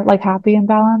hormones are like happy and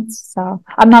balanced. So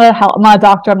I'm not a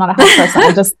doctor. I'm not a health person.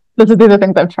 This is these are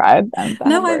things I've tried and that have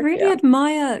No, I worked. really Yeah.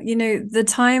 admire, the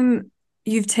time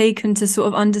you've taken to sort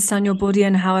of understand your body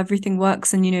and how everything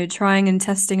works and, trying and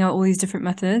testing out all these different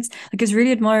methods. Like it's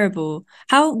really admirable.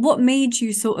 What made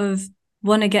you sort of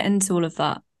want to get into all of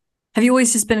that? Have you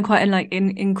always just been quite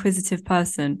an inquisitive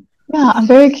person? Yeah, I'm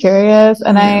very curious.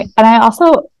 And Yeah. I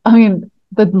also, I mean,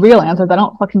 the real answer is I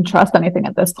don't fucking trust anything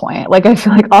at this point. Like I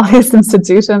feel like all these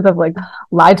institutions have like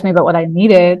lied to me about what I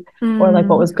needed or like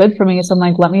what Mm, was good for me. So I'm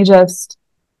like, let me just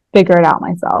figure it out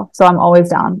myself. So I'm always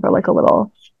down for like a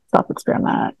little self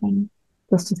experiment and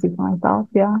just to see for myself.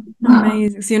 Yeah.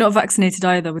 amazing. So you're not vaccinated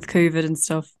either with COVID and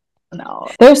stuff. No.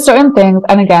 There's certain things,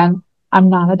 and again, I'm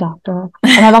not a doctor,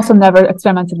 and I've also never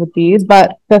experimented with these,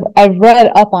 but I've read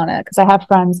up on it because I have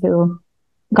friends who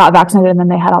got vaccinated and then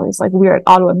they had all these like weird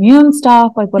autoimmune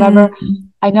stuff, like whatever. Mm,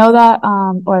 I know that,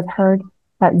 or I've heard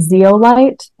that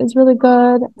zeolite is really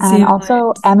good, and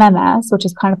also zeolite. MMS, which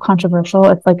is kind of controversial.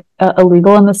 It's like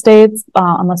illegal in the States,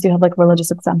 unless you have like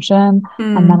religious exemption,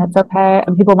 and then Mm, it's okay.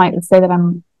 And people might say that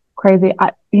I'm crazy.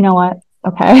 You know what?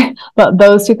 Okay. But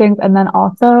those two things. And then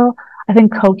also, I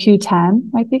think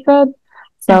CoQ10 might be good. okay.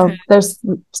 So there's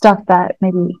stuff that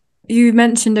maybe, You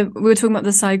mentioned we were talking about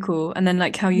the cycle and then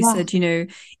like how you yeah. said,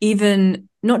 even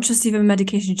not just even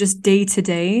medication, just day to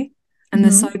day and the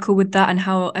Mm-hmm. cycle with that and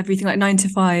how everything like 9 to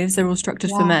 5s, they're all structured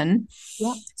for Yeah. men.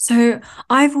 Yeah. So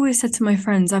I've always said to my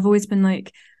friends, I've always been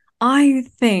like, I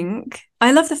think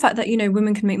I love the fact that,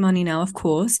 women can make money now, of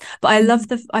course, but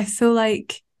I feel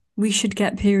like we should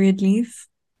get period leave.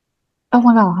 Oh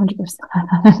my God,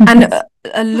 And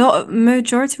 100%.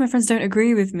 majority of my friends don't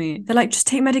agree with me. They're like, just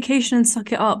take medication and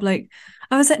suck it up. Like,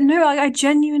 I was like, no, I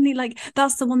genuinely like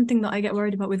that's the one thing that I get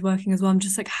worried about with working as well. I'm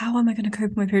just like, how am I going to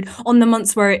cope with my period on the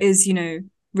months where it is,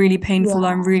 really painful or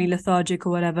I'm Yeah. really lethargic or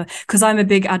whatever? Because I'm a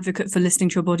big advocate for listening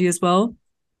to your body as well.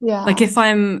 Like Yeah. if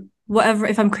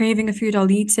I'm craving a food, I'll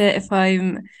eat it. If I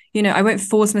won't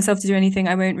force myself to do anything.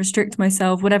 I won't restrict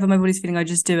myself. Whatever my body's feeling, I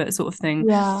just do it, sort of thing.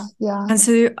 Yeah. Yeah. And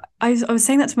so I was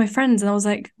saying that to my friends, and I was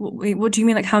like, "Wait, what do you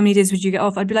mean? Like, how many days would you get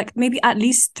off?" I'd be like, maybe at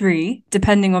least 3,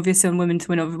 depending obviously on women to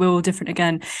women. We're all different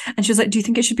again. And she was like, "Do you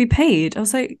think it should be paid?" I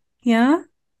was like, "Yeah."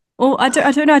 Well, I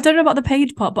don't know. I don't know about the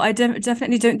paid part, but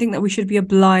definitely don't think that we should be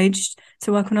obliged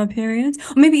to work on our periods,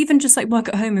 or maybe even just like work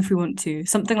at home if we want to,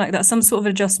 something like that, some sort of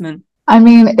adjustment. I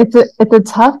mean, it's a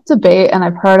tough debate, and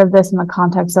I've heard of this in the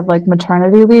context of like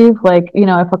maternity leave. Like,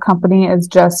 if a company is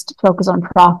just focused on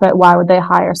profit, why would they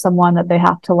hire someone that they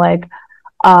have to like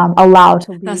allow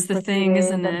to That's leave the for three thing, days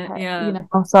isn't and it? pay, Yeah.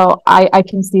 So I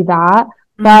can see that.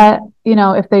 Mm. But,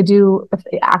 if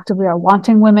they actively are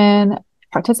wanting women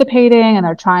participating and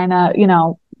they're trying to,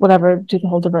 whatever, do the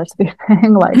whole diversity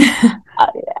thing, like, uh,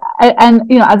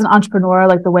 and, as an entrepreneur,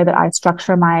 like the way that I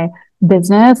structure my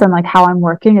business and like how I'm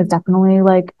working is definitely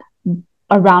like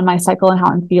around my cycle and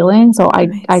how I'm feeling. So I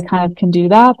Amazing. kind of can do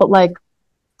that. But like,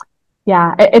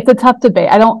 yeah, it's a tough debate.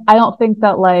 I don't think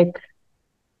that like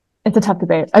it's a tough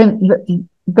debate. I mean,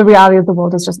 the reality of the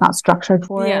world is just not structured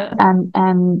for it. Yeah.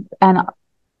 And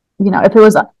if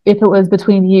it was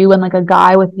between you and like a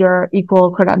guy with your equal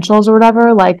credentials or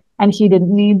whatever, like, and he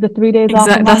didn't need the 3 days off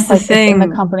a Exactly. That's month, the like it's in the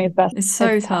thing. company's best. It's so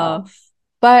It's tough. tough.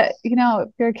 But if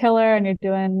you're a killer and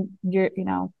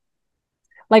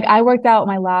like I worked out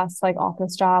my last like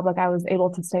office job, like I was able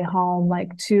to stay home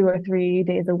like 2 or 3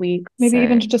 days a week, maybe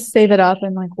even So, just save it up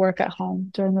and like work at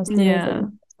home during those 3 days a yeah. week,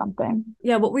 something.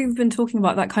 Yeah, what we've been talking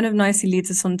about that kind of nicely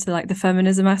leads us on to like the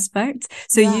feminism aspect.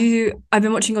 So Yeah. I've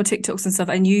been watching your TikToks and stuff,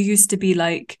 and you used to be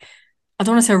like, I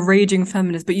don't want to say a raging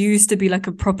feminist, but you used to be like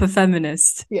a proper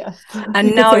feminist, Yes. You and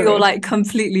could now say you're rage. like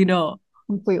completely not.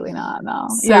 Completely not. No.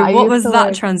 Yeah. So I what used was to that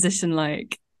like, transition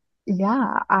like?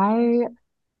 yeah, I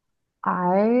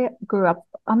grew up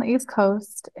on the East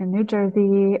Coast in New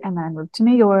Jersey and then moved to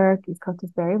New York. East Coast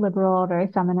is very liberal, very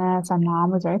feminist. My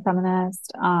mom was very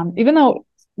feminist. Even though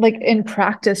like in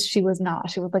practice she was not.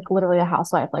 She was like literally a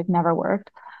housewife, like never worked.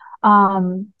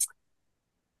 Um,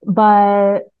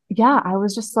 but yeah, I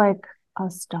was just like a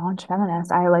staunch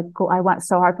feminist. I went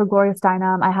so hard for Gloria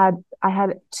Steinem. I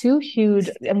had two huge,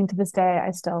 I mean, to this day,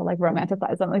 I still like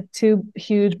romanticize them, like two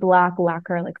huge black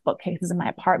lacquer like bookcases in my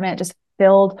apartment, just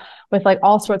filled with like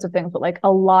all sorts of things, but like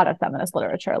a lot of feminist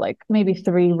literature, like maybe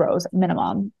 3 rows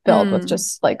minimum filled with Mm,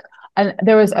 just like, and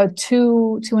there was a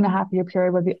 2.5 year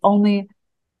period where the only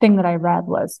thing that I read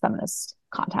was feminist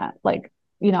content. Like,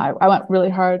 I went really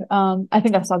hard. I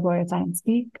think I saw Gloria Steinem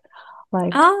speak.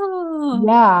 Like, Oh.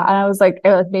 yeah. And I was like,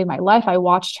 it made my life. I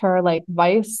watched her like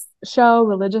Vice show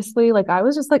religiously. Like, I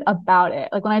was just like about it.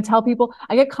 Like, when I tell people,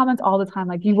 I get comments all the time,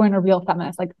 like, you weren't a real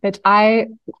feminist. Like, bitch, I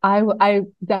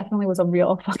definitely was a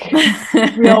real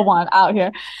fucking real one out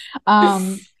here.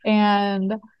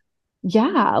 And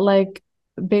yeah, like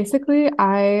basically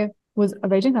I was a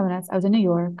raging feminist. I was in New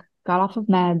York, got off of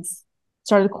meds,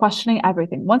 started questioning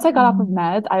everything. Once I got off of Mm.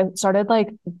 meds, I started like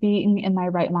being in my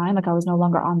right mind. Like I was no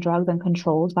longer on drugs and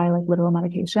controlled by like literal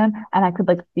medication. And I could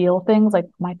like feel things like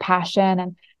my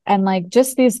passion and like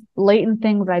just these latent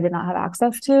things that I did not have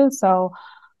access to. So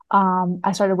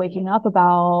I started waking up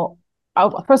about,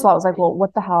 first of all, I was like, well,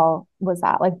 what the hell was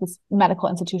that? Like this medical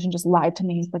institution just lied to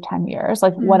me for 10 years.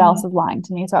 Like what else Mm. is lying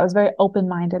to me? So I was very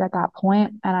open-minded at that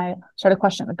point. And I started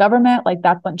questioning the government. Like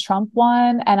that's when Trump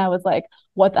won. And I was like,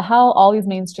 what the hell? All these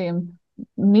mainstream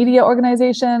media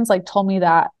organizations like told me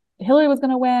that Hillary was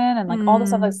going to win and like all this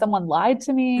stuff, like Mm. someone lied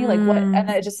to me, like what? And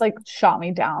Mm. it just like shot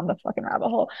me down the fucking rabbit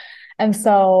hole. And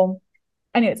so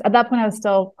anyways, at that point, I was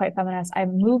still quite feminist. I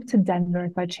moved to Denver,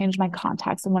 so I changed my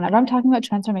context. And whenever I'm talking about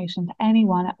transformation to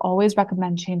anyone, I always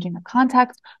recommend changing the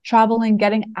context, traveling,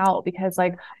 getting out, because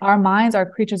like our minds are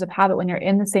creatures of habit. When you're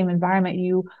in the same environment,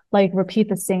 you like repeat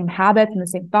the same habits and the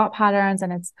same thought patterns,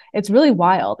 and it's really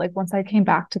wild. Like once I came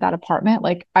back to that apartment,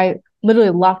 like I literally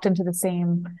locked into the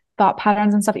same thought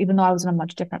patterns and stuff, even though I was in a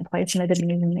much different place and it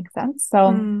didn't even make sense. So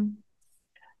Mm.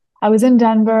 I was in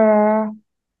Denver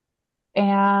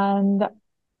and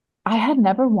I had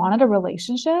never wanted a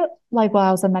relationship like while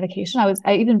I was on medication.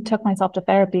 I even took myself to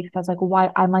therapy because I was like,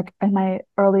 why I'm like in my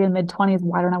early and mid 20s,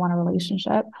 why don't I want a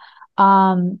relationship?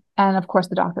 And of course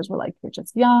the doctors were like, you're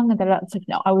just young. And then it's like,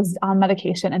 no, I was on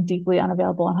medication and deeply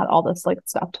unavailable and had all this like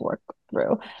stuff to work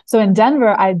through. So in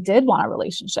Denver, I did want a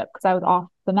relationship because I was off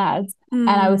the meds and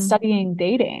I was Mm. studying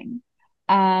dating.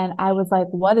 And I was like,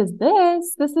 what is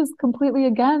this? This is completely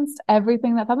against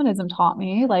everything that feminism taught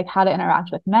me, like how to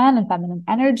interact with men and feminine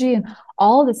energy and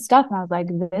all this stuff. And I was like,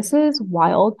 this is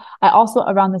wild. I also,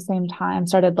 around the same time,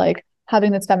 started like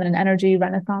having this feminine energy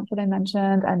renaissance that I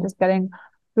mentioned and just getting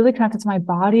really connected to my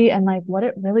body and like what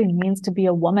it really means to be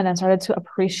a woman and started to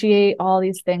appreciate all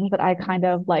these things that I kind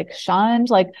of like shunned.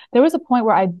 Like there was a point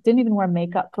where I didn't even wear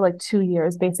makeup for like 2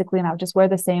 years basically. And I would just wear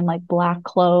the same like black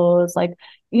clothes, like,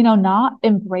 not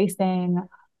embracing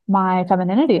my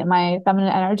femininity and my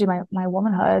feminine energy, my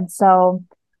womanhood. So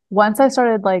once I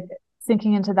started like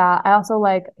sinking into that, I also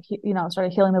like,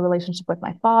 started healing the relationship with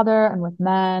my father and with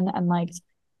men and like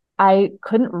I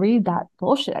couldn't read that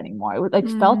bullshit anymore. It was like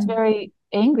felt Mm. very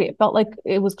angry. It felt like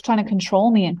it was trying to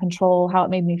control me and control how it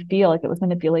made me feel, like it was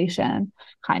manipulation,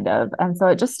 kind of. And so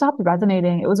it just stopped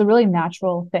resonating. It was a really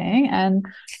natural thing. And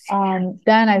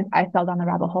then I fell down the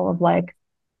rabbit hole of like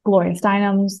Gloria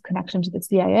Steinem's connection to the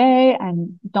CIA.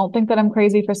 And don't think that I'm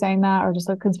crazy for saying that or just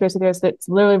a conspiracy theorist. It's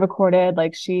literally recorded.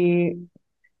 Like she,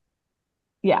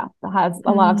 yeah, has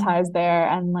a lot of Mm. ties there,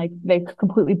 and like they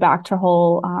completely backed her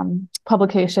whole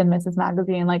publication, Mrs.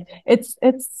 Magazine. Like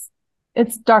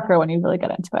it's darker when you really get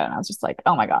into it. And I was just like,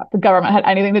 oh my God, the government had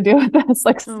anything to do with this.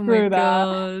 Like Oh my screw that.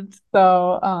 God.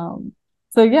 So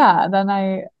so yeah, then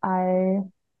I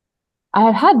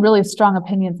had had really strong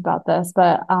opinions about this,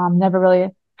 but never really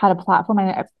had a platform.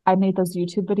 I made those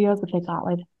YouTube videos, but they got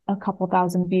like a couple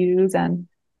thousand views, and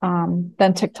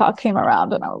then TikTok came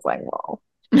around, and I was like, whoa,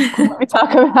 let me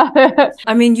talk about it.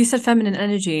 I mean, you said feminine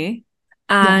energy,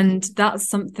 Yeah. and that's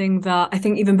something that I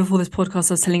think even before this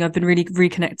podcast, I was telling you, I've been really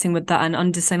reconnecting with that and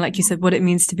understanding, like you said, what it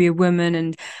means to be a woman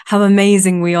and how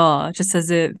amazing we are just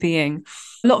as a being.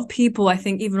 A lot of people, I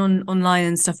think, even online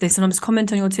and stuff, they sometimes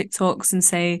comment on your TikToks and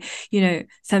say,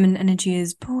 feminine energy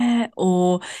is bullshit,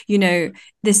 or,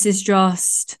 this is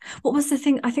just, what was the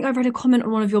thing? I think I read a comment on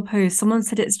one of your posts. Someone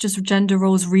said it's just gender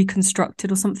roles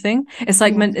reconstructed or something. It's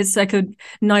like Yeah. meant, it's like a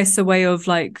nicer way of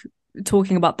like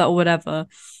talking about that or whatever.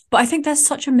 But I think there's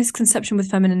such a misconception with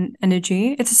feminine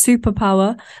energy. It's a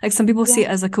superpower. Like some people see Yeah.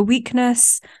 it as like a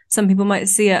weakness. Some people might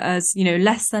see it as,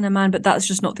 less than a man, but that's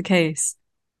just not the case.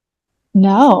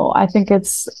 No, I think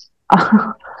it's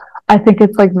I think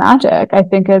it's like magic. I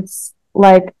think it's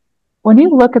like when you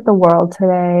look at the world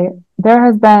today, there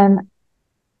has been,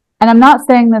 and I'm not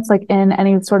saying that's like in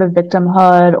any sort of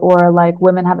victimhood or like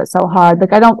women have it so hard.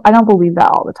 Like I don't believe that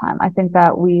all the time. I think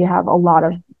that we have a lot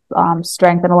of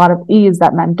strength and a lot of ease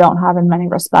that men don't have in many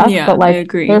respects. Yeah, But I like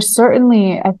agree. there's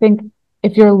certainly, I think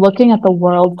if you're looking at the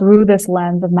world through this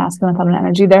lens of masculine and feminine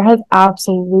energy, there has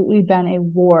absolutely been a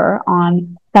war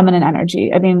on feminine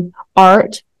energy. I mean,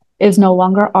 art is no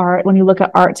longer art. When you look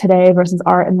at art today versus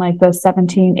art in like the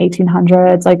 17,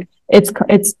 1800s, like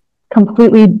it's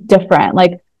completely different.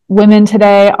 Like women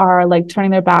today are like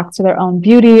turning their backs to their own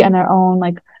beauty and their own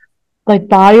like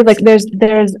body. Like there's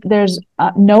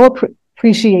no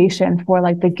appreciation for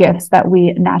like the gifts that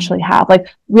we naturally have. Like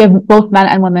we have both men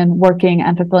and women working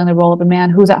and fulfilling the role of a man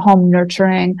who's at home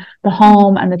nurturing the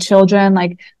home and the children.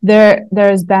 Like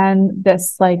there's been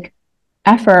this like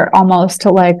effort almost to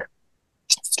like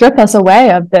strip us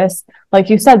away of this, like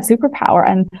you said, superpower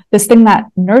and this thing that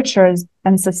nurtures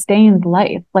and sustains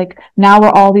life. Like now we're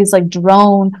all these like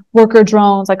worker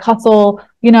drones, like hustle,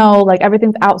 like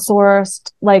everything's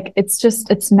outsourced. Like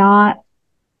it's not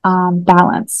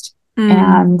balanced. Mm.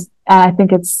 And I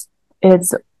think it's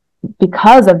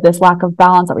because of this lack of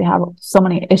balance that we have so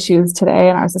many issues today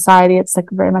in our society. It's like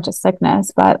very much a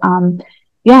sickness. But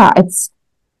yeah, it's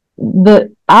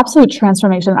the absolute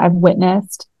transformation I've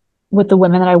witnessed with the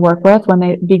women that I work with when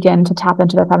they begin to tap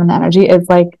into their feminine energy is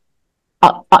like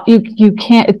you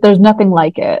can't, there's nothing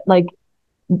like it. Like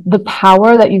the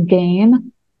power that you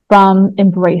gain from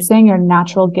embracing your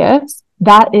natural gifts,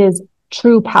 that is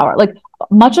true power. Like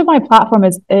much of my platform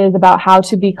is about how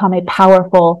to become a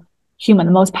powerful human,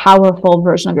 the most powerful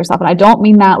version of yourself. And I don't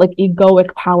mean that like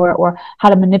egoic power or how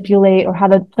to manipulate or how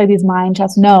to play these mind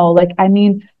chess. No, like I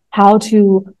mean how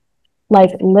to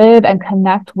like live and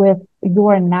connect with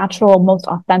your natural, most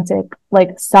authentic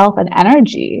like self and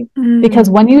energy. Because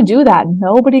Mm. when you do that,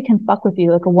 nobody can fuck with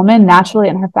you. Like a woman naturally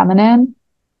in her feminine,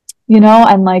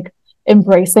 and like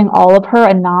embracing all of her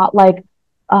and not like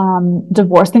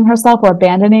divorcing herself or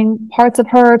abandoning parts of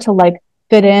her to like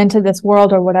fit into this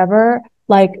world or whatever,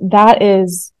 like that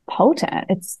is potent.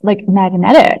 It's like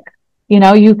magnetic.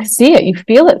 You see it, you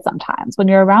feel it sometimes when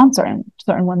you're around certain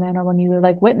women or when you're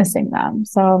like witnessing them.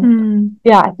 So Mm.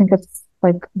 yeah, I think it's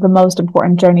like the most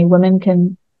important journey women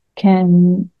can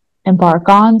embark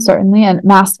on, certainly, and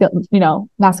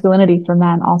masculinity for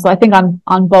men also. I think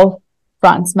on both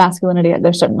fronts, masculinity,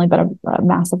 there's certainly been a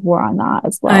massive war on that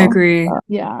as I well. agree. So,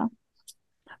 yeah.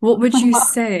 What would you One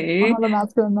say? of the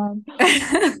masculine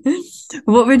men.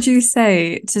 What would you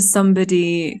say to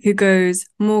somebody who goes,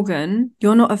 Morgan,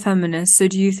 you're not a feminist, so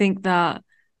do you think that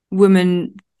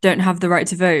women don't have the right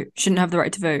to vote, shouldn't have the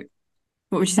right to vote?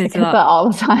 What would you I say to get that? that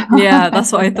all the time. Yeah, I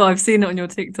that's what get I thought. that. I've seen it on your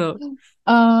TikTok.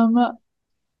 Um,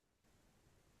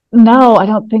 No, I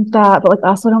don't think that, but like, I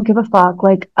also don't give a fuck.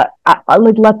 Like,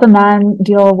 like let the men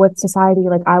deal with society.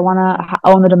 Like, I want to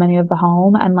own the dominion of the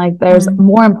home, and like, there's Mm.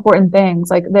 more important things.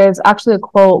 Like, there's actually a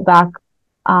quote back.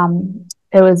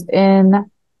 It was in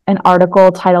an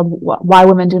article titled "Why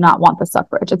Women Do Not Want the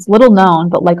Suffrage." It's little known,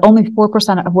 but like, only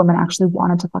 4% of women actually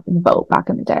wanted to fucking vote back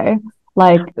in the day.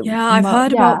 Like, Yeah, I've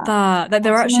heard about yeah, that. Like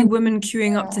there are most actually women women didn't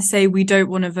queuing up to care. say we don't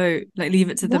want to vote, like leave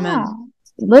it to the Yeah, men.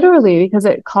 literally, because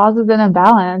it causes an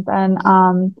imbalance. And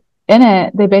in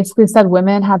it, they basically said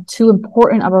women have too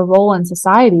important of a role in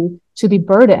society to be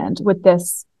burdened with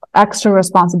this extra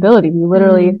responsibility. We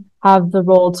literally Mm. have the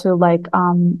role to like,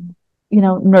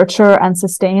 nurture and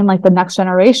sustain like the next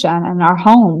generation and our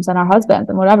homes and our husbands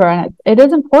and whatever. And it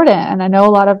is important. And I know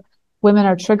a lot of women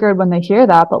are triggered when they hear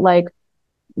that, but like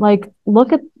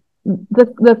look at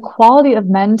the quality of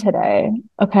men today.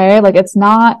 Okay, like it's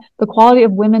not the quality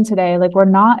of women today. Like we're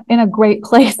not in a great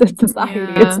place in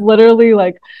society. It's Yeah, literally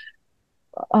like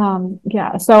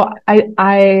yeah. So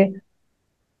I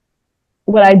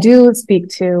what I do speak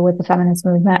to with the feminist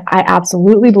movement, I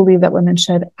absolutely believe that women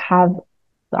should have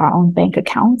our own bank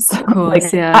accounts. of Like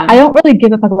course, I yeah. don't really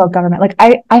give a fuck about government. Like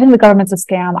I think the government's a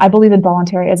scam. I believe in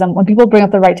voluntarism. When people bring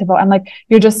up the right to vote, I'm like,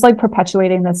 you're just like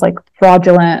perpetuating this like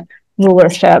fraudulent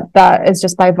rulership that is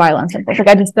just by violence and things. Like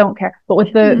I just don't care. But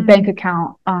with the bank Mm.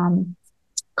 account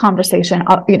conversation,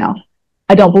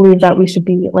 I don't believe that we should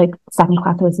be like second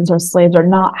class citizens or slaves or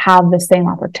not have the same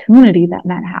opportunity that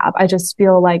men have. I just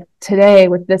feel like today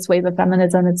with this wave of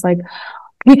feminism, it's like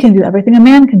we can do everything a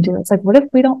man can do. It's like, what if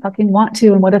we don't fucking want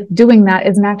to? And what if doing that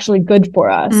isn't actually good for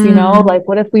us? Mm. Like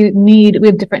what if we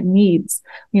have different needs?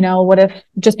 What if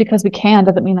just because we can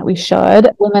doesn't mean that we should?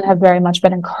 Women have very much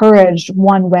been encouraged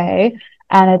one way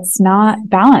and it's not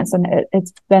balanced. And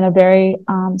it's been a very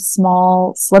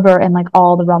small sliver in like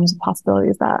all the realms of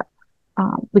possibilities that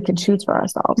we can choose for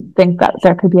ourselves. Think that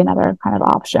there could be another kind of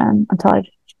option until I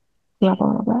grew up a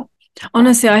little bit.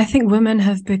 Honestly, I think women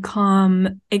have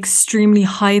become extremely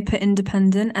hyper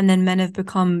independent and then men have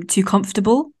become too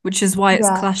comfortable, which is why it's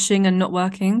Yeah. clashing and not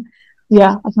working.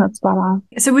 Yeah, I think that's spot on.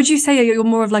 So would you say you're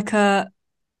more of like a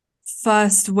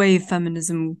first wave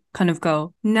feminism kind of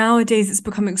girl? Nowadays it's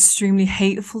become extremely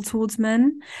hateful towards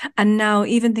men. And now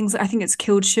even things like I think it's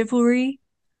killed chivalry.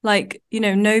 like, you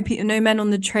know, no men on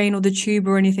the train or the tube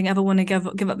or anything ever want to give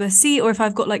up their seat. Or if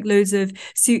I've got like loads of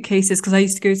suitcases, because I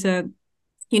used to go to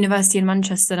university in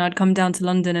Manchester, and I'd come down to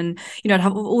London, and you know, I'd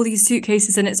have all these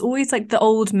suitcases, and it's always like the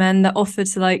old men that offer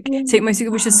to like take my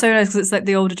suitcase, which is so nice because it's like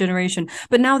the older generation.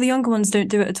 But now the younger ones don't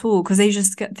do it at all because they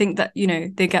just think that, you know,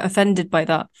 they get offended by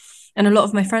that. And a lot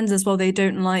of my friends as well, they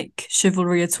don't like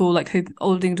chivalry at all, like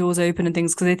holding doors open and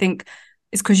things, because they think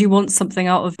it's because you want something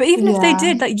out of. But even if they Yeah.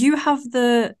 did, like, you have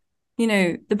the, you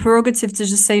know, the prerogative to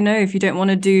just say no if you don't want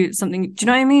to do something. Do you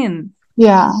know what I mean?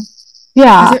 Yeah. I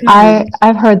Yeah. don't know.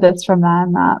 I've heard this from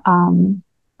them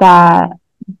that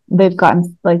they've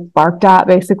gotten like barked at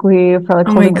basically for like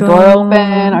Oh my holding the door open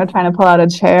God. or trying to pull out a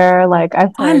chair. Like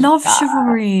I've I heard love that.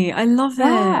 chivalry. I love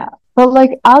Yeah. it. But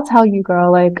like I'll tell you,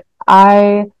 girl, like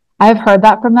I've heard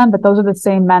that from them, but those are the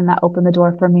same men that open the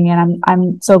door for me, and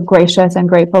I'm so gracious and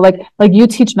grateful. Like you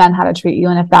teach men how to treat you,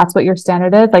 and if that's what your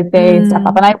standard is, like they step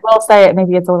up. And I will say it,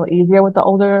 maybe it's a little easier with the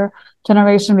older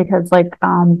generation because like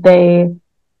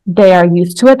they are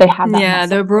used to it. They have that Yeah,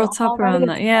 they muscle were growth brought up already. around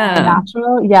It's that. more Yeah.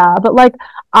 natural. Yeah. But like,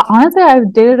 honestly,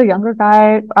 I've dated a younger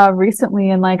guy recently,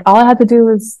 and like, all I had to do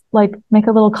was like make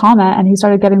a little comment, and he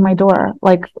started getting my door.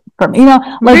 Like, from,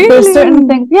 like there's certain Really?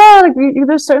 things. Yeah. Like,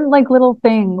 there's certain like little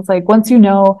things. Like, once you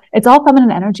know, it's all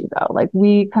feminine energy though. Like,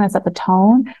 we kind of set the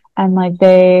tone and like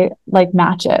they like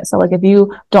match it. So like if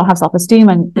you don't have self-esteem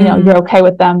and you're Mm, okay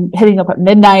with them hitting up at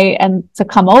midnight and to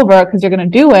come over because you're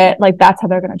going to do it, like that's how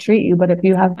they're going to treat you. But if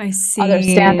you have I other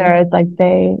see. standards, like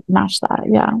they match that.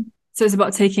 Yeah. So it's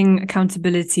about taking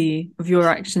accountability of your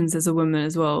actions as a woman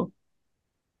as well.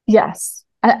 Yes.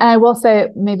 And I will say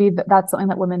maybe that's something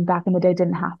that women back in the day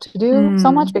didn't have to do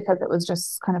so much Mm, because it was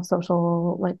just kind of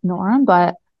social like norm.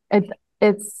 But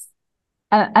it's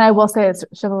and I will say it's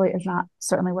chivalry is not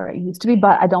certainly where it used to be,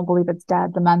 but I don't believe it's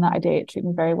dead. The men that I date treat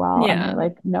me very well and they yeah,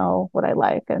 like know what I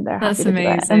like and they're happy that's to do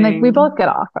it. And like we amazing. both get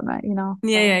off from it. Yeah, So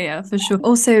yeah, yeah, for sure.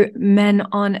 Also, men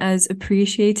aren't as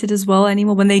appreciated as well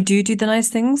anymore when they do the nice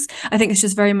things. I think it's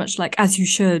just very much like as you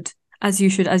should, as you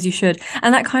should, as you should.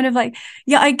 And that kind of like,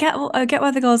 yeah, I get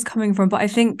where the girl's coming from, but I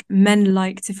think men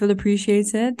like to feel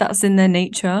appreciated. That's in their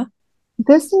nature.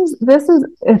 this is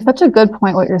it's such a good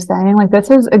point what you're saying. Like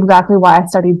this is exactly why I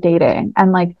studied dating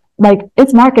and like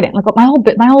it's marketing. Like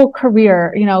my whole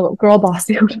career, girl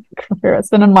bossy career, it's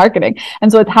been in marketing.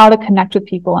 And so it's how to connect with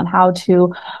people and how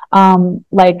to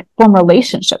like form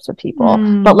relationships with people.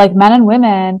 But Mm. like men and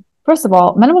women, first of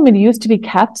all, men and women used to be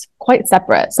kept quite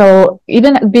separate. So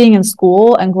even being in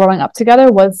school and growing up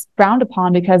together was frowned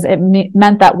upon because it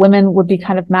meant that women would be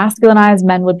kind of masculinized,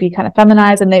 men would be kind of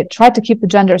feminized, and they tried to keep the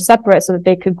gender separate so that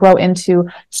they could grow into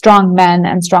strong men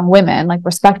and strong women, like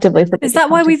respectively, so that they Is could that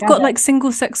come why we've got together. like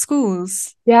single sex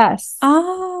schools? Yes.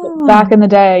 Back Oh. in the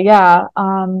day, yeah.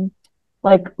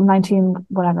 Like 19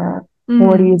 whatever Mm.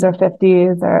 40s or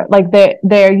 50s or like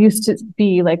there used to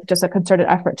be like just a concerted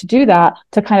effort to do that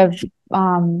to kind of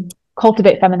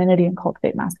cultivate femininity and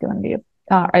cultivate masculinity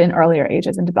in earlier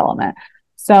ages in development.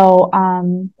 So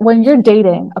when you're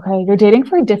dating, okay, you're dating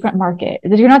for a different market.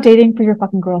 You're not dating for your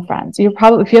fucking girlfriends. You're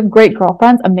probably, if you have great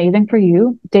girlfriends, amazing for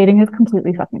you. Dating is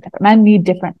completely fucking different. Men need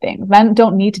different things. Men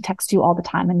don't need to text you all the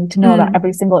time and need to know about Mm.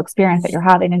 every single experience that you're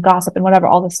having and gossip and whatever,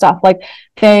 all this stuff. Like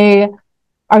they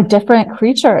are different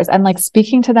creatures and like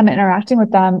speaking to them and interacting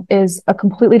with them is a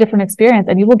completely different experience.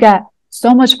 And you will get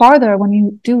so much farther when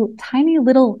you do tiny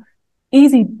little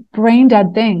easy brain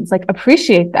dead things like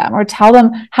appreciate them or tell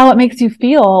them how it makes you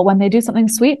feel when they do something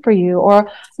sweet for you or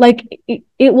like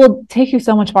it will take you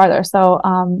so much farther. So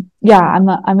yeah,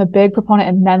 I'm a big proponent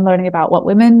in men learning about what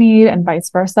women need and vice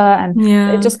versa, and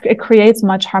Yeah. it creates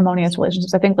much harmonious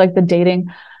relationships. I think like the dating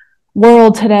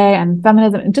world today and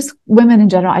feminism and just women in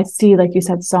general, I see, like you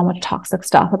said, so much toxic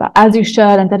stuff about as you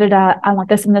should and da da da. I want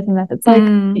this and this and this. It's like,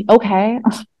 Mm. okay,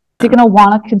 is he gonna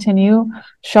want to continue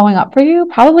showing up for you?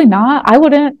 Probably not. I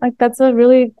wouldn't. Like that's a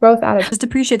really growth attitude. Just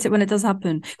appreciate it when it does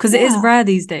happen because it is Yeah. rare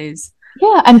these days.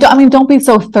 Yeah. And I mean, don't be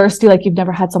so thirsty like you've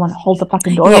never had someone hold the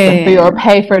fucking door Yeah, open for you yeah, or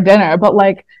pay for dinner. But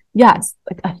like, yes,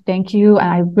 like a thank you. And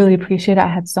I really appreciate it. I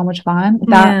had so much fun.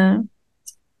 That yeah,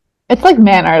 it's like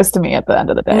manners to me at the end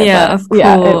of the day, yeah. but Of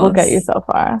yeah, it will get you course, so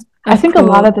far. I of think a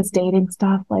lot course. of this dating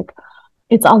stuff, like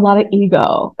it's a lot of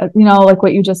ego. Like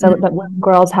what you just said that when Mm.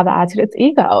 girls have the attitude, it's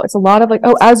ego. It's a lot of like,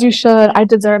 oh, as you should, I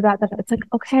deserve that. It's like,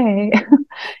 okay,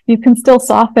 you can still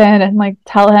soften and like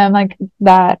tell him like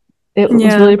that it was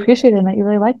Yeah. really appreciated and that you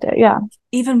really liked it. Yeah.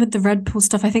 Even with the Red Bull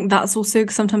stuff, I think that's also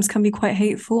sometimes can be quite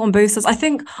hateful on both sides. I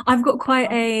think I've got quite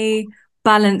a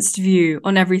balanced view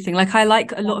on everything. Like I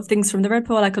like a lot of things from the Red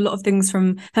Pill, I like a lot of things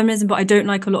from feminism, but I don't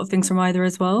like a lot of things from either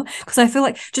as well. Because I feel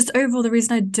like just overall the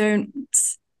reason I don't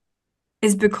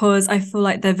is because I feel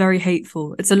like they're very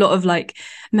hateful. It's a lot of like,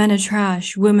 men are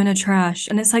trash, women are trash.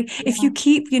 And it's like, if you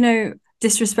keep,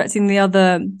 disrespecting the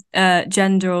other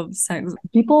gender or sex.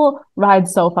 People ride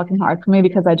so fucking hard for me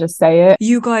because I just say it.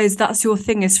 You guys, that's your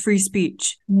thing, is free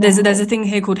speech. No. There's a thing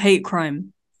here called hate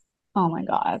crime. Oh my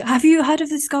God. Have you heard of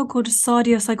this girl called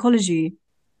Sadia Psychology?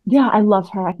 Yeah, I love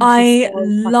her. I think I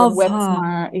she's so love whip her.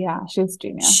 smart. Yeah, she's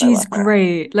genius. She's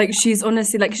great. Like, she's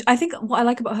honestly, like, I think what I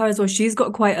like about her as well, she's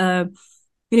got quite a,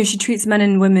 she treats men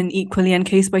and women equally and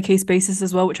case by case basis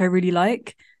as well, which I really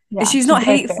like. Yeah, she's not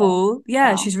hateful.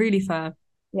 Yeah, she's really fair.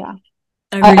 Yeah.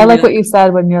 I like really what you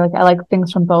said when you're like, I like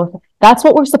things from both. That's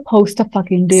what we're supposed to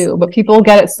fucking do. But people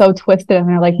get it so twisted and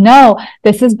they're like, no,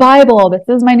 this is Bible. This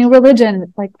is my new religion.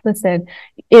 It's like, listen,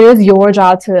 it is your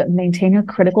job to maintain your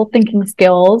critical thinking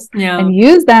skills and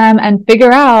use them and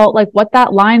figure out like what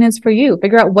that line is for you.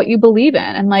 Figure out what you believe in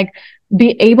and like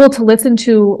be able to listen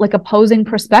to like opposing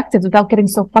perspectives without getting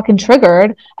so fucking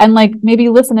triggered and like maybe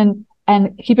listen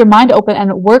and keep your mind open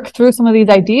and work through some of these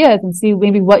ideas and see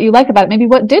maybe what you like about it, maybe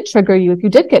what did trigger you if you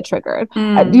did get triggered,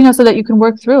 so that you can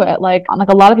work through it. Like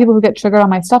a lot of people who get triggered on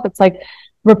my stuff, it's like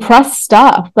repressed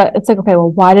stuff, but it's like, okay, well,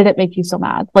 why did it make you so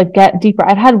mad? Like get deeper.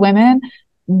 I've had women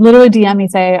literally DM me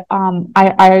say,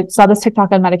 I saw this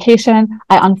TikTok on medication.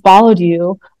 I unfollowed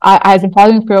you. I've been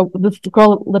following you for, this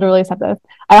girl literally said this.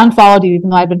 I unfollowed you even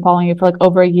though I've been following you for like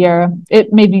over a year.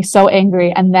 It made me so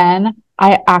angry. And then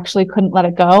I actually couldn't let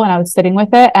it go. And I was sitting with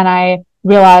it and I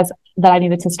realized that I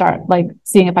needed to start like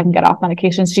seeing if I can get off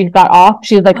medications. She got off.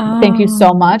 She was like, thank you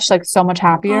so much. Like so much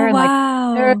happier. And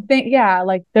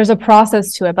like, there's a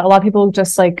process to it, but a lot of people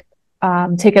just like,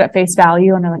 take it at face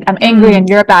value and they're like, I'm angry and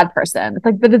you're a bad person. It's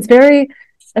like, but it's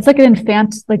like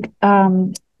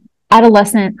an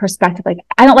adolescent perspective. Like,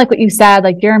 I don't like what you said,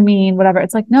 like you're mean, whatever.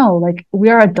 It's like, no, like we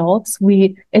are adults.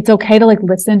 It's okay to like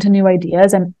listen to new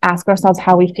ideas and ask ourselves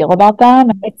how we feel about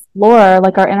them and explore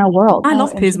like our inner world. I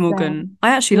love Piers Morgan. I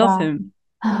actually love him.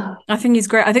 I think he's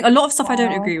great. I think a lot of stuff I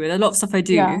don't agree with, a lot of stuff I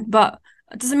do, but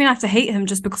it doesn't mean I have to hate him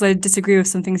just because I disagree with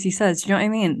some things he says. Do you know what I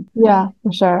mean? Yeah,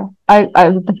 for sure. I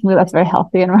think that's very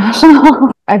healthy and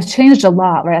rational. I've changed a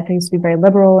lot, right? I used to be very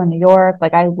liberal in New York.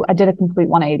 Like I did a complete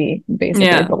 180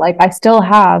 basically, but like I still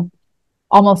have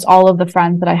almost all of the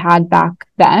friends that I had back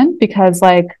then because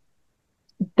like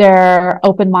they're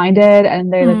open-minded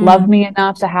and they like love me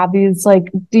enough to have these like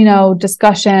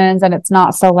discussions, and it's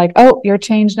not so like, oh, you're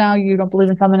changed now, you don't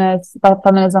believe in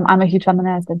feminism, I'm a huge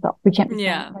feminist, and so we can't be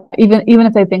friends. Like, even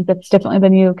if they think that's differently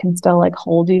than you, can still like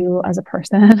hold you as a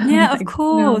person. Like, of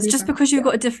course, just because you've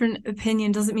got a different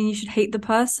opinion doesn't mean you should hate the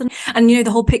person. And the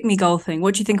whole pick me girl thing,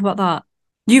 what do you think about that?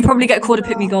 You probably get called a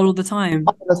pick me girl all the time.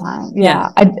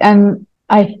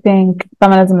 I think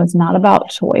feminism is not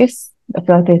about choice. I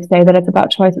feel like they say that it's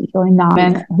about choice. It's really not.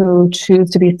 Women who choose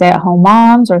to be stay-at-home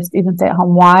moms or even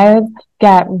stay-at-home wives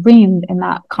get reamed in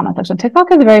that comment section. TikTok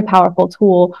is a very powerful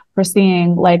tool for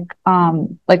seeing like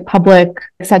public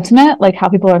sentiment, like how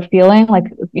people are feeling, like,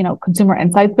 consumer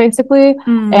insights basically.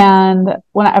 And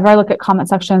whenever I look at comment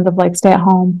sections of like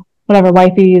stay-at-home, whatever,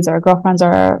 wifeys or girlfriends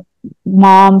or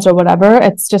moms or whatever,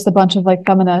 it's just a bunch of like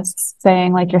feminists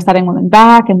saying like you're setting women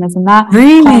back and this and that.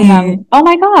 Really? Oh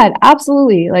my God,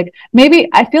 absolutely. Like maybe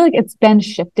I feel like it's been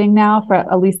shifting now for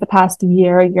at least the past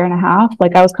year and a half.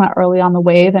 Like I was kind of early on the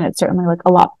wave and it's certainly like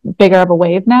a lot bigger of a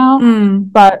wave now.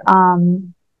 But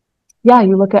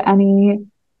you look at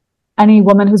any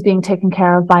woman who's being taken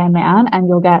care of by a man, and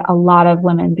you'll get a lot of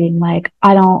women being like,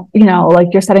 I don't, like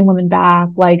you're setting women back,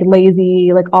 like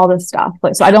lazy, like all this stuff.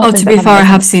 Like, so I don't think to be fair, I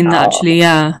have seen that actually.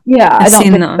 Yeah, I don't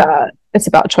think that it's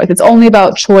about choice. It's only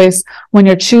about choice when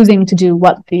you're choosing to do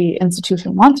what the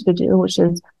institution wants you to do, which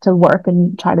is to work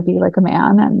and try to be like a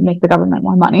man and make the government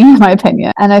more money, in my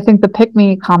opinion. And I think the pick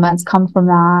me comments come from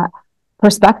that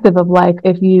perspective of like,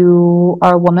 if you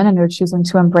are a woman and you're choosing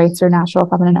to embrace your natural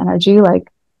feminine energy,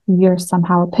 like you're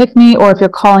somehow a pick me, or if you're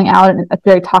calling out a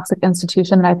very toxic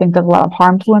institution that I think does a lot of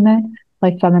harm to women,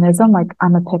 like feminism, like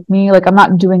I'm a pick me, like I'm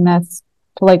not doing this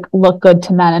to like look good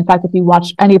to men. In fact, if you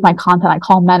watch any of my content, I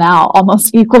call men out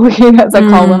almost equally as I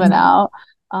call women out.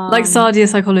 Like Sadia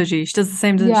Psychology, she does the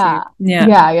same, doesn't she?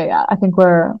 Yeah. I think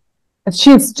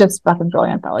she's just fucking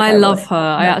brilliant. Like, I love her.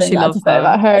 I actually love her.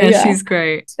 About her. Yeah, she's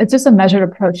great. It's just a measured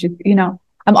approach.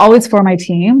 I'm always for my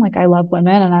team. Like I love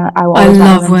women, and I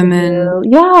love women.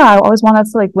 I always want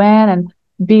us to like win and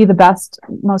be the best,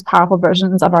 most powerful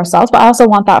versions of ourselves. But I also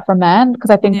want that for men,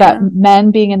 because I think that men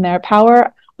being in their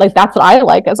power, like that's what I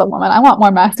like as a woman. I want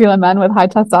more masculine men with high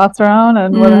testosterone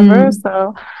and whatever.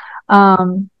 So,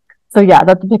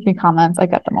 the pick me comments, I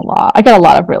get them a lot. I get a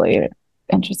lot of really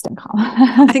interesting I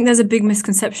comment. think there's a big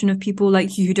misconception of people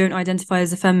like you who don't identify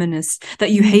as a feminist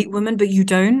that you hate women, but you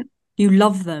don't. You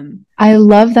love them. I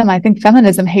love them. I think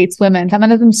feminism hates women.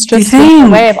 Feminism Do you strips women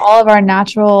away think? of all of our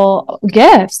natural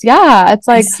gifts. Yeah. It's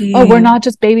I like, oh, we're see. not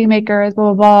just baby makers,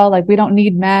 blah, blah, blah. Like, we don't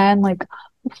need men. Like,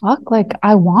 fuck, like,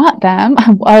 I want them.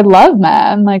 I love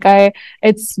men.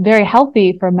 It's very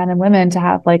healthy for men and women to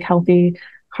have like healthy,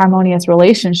 harmonious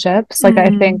relationships. Like, I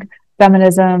think Mm.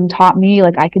 feminism taught me,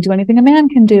 like, I could do anything a man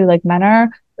can do. Like, men are,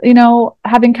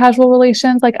 having casual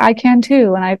relations, like, I can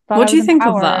too. And I thought What I do was you think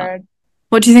of that? empowered.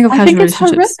 What do you think of I think casual it's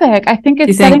relationships? horrific. I think Do you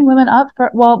it's setting think? women up for,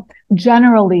 well,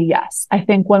 generally, yes. I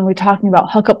think when we're talking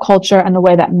about hookup culture and the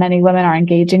way that many women are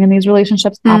engaging in these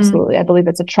relationships, Mm. absolutely. I believe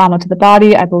it's a trauma to the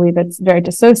body. I believe it's very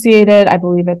dissociated. I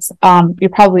believe it's, you're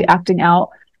probably acting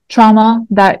out trauma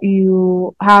that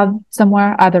you have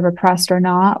somewhere, either repressed or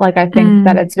not. Like, I think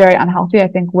that Mm. it's very unhealthy. I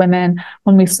think women,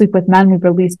 when we sleep with men, we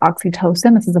release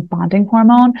oxytocin. This is a bonding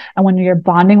hormone. And when you're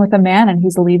bonding with a man and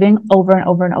he's leaving over and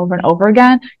over and over and over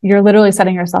again, you're literally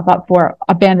setting yourself up for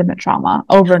abandonment trauma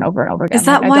over and over and over Is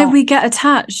again. Like, that I why don't, we get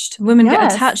attached? Women get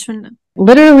yes, attached when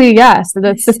literally, yes. I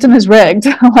The system see. is rigged.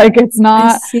 Like, it's I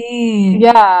not, see.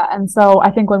 yeah. And so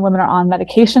I think when women are on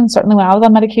medication, certainly when I was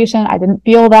on medication, I didn't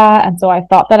feel that. And so I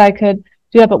thought that I could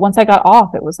do that. But once I got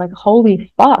off, it was like,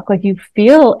 holy fuck, like you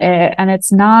feel it and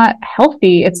it's not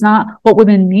healthy. It's not what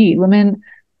women need. Women,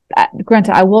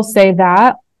 granted, I will say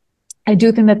that I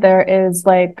do think that there is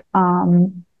like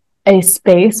a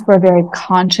space for a very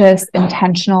conscious,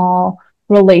 intentional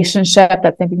relationship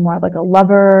that's maybe more like a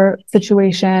lover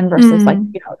situation versus like,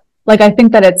 Mm. like I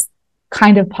think that it's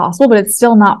kind of possible, but it's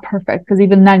still not perfect because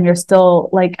even then you're still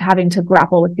like having to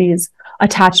grapple with these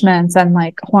attachments and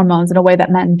like hormones in a way that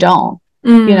men don't.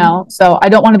 Mm. So I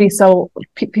don't want to be so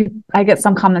I get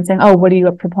some comments saying, oh, what are you,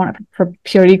 a proponent for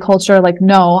purity culture? Like,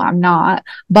 no, I'm not.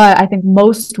 But I think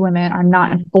most women are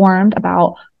not informed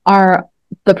about our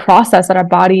the process that our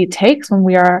body takes when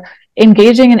we are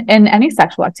engaging in any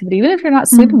sexual activity, even if you're not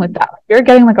sleeping with Mm. them. If you're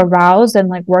getting like aroused and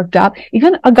like worked up,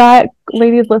 even a guy,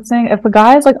 ladies listening, if a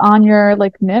guy is like on your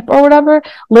like nip or whatever,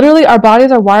 literally our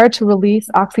bodies are wired to release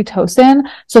oxytocin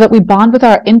so that we bond with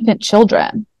our infant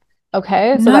children.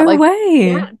 Okay. So that No like,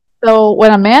 way. yeah. So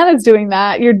when a man is doing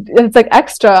that, it's like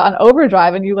extra on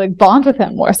overdrive and you like bond with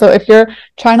him more. So if you're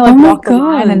trying to Oh like my walk the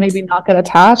line and God. maybe not get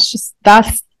attached, just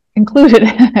that's included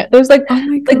in it. There's Oh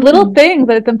my like little God. things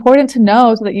that it's important to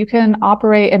know so that you can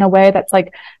operate in a way that's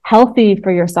like healthy for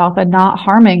yourself and not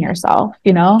harming yourself.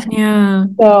 Yeah.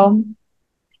 So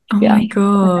Oh yeah, my something I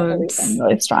God. believe in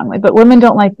really strongly. But women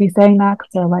don't like me saying that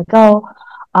because they're like, oh,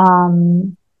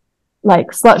 um,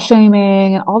 like slut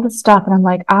shaming and all this stuff. And I'm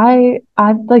like,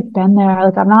 I've like been there.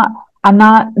 Like I'm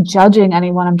not judging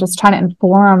anyone. I'm just trying to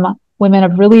inform women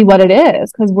of really what it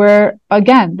is. Cause we're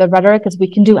again, the rhetoric is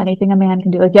we can do anything a man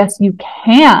can do. Like, yes, you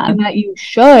can, that you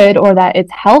should, or that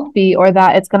it's healthy, or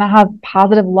that it's gonna have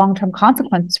positive long-term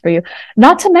consequences for you.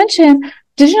 Not to mention,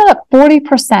 did you know that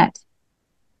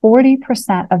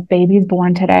 40% of babies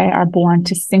born today are born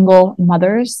to single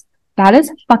mothers? That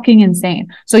is fucking insane.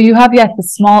 So you have, yes, the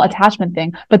small attachment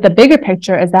thing, but the bigger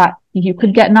picture is that you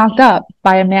could get knocked up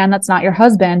by a man that's not your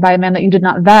husband, by a man that you did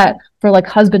not vet for like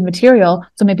husband material.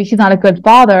 So maybe he's not a good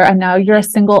father. And now you're a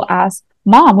single ass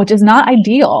mom, which is not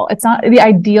ideal. It's not the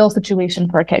ideal situation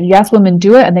for a kid. Yes, women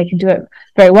do it and they can do it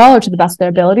very well or to the best of their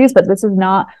abilities, but this is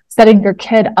not setting your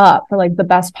kid up for like the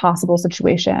best possible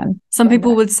situation. Some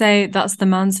people would say that's the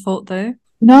man's fault though.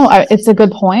 No, it's a good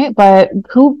point, but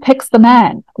who picks the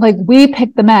men? Like, we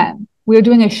pick the men. We're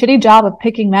doing a shitty job of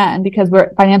picking men because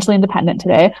we're financially independent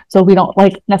today. So we don't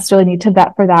like necessarily need to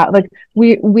vet for that. Like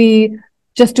we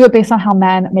just do it based on how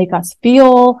men make us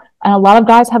feel. And a lot of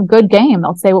guys have good game.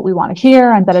 They'll say what we want to hear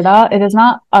and da da da. It is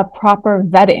not a proper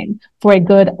vetting for a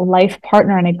good life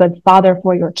partner and a good father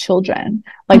for your children.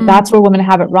 Like, that's Mm. where women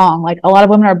have it wrong. Like, a lot of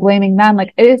women are blaming men.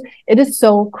 Like, it is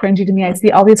so cringy to me. I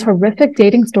see all these horrific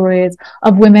dating stories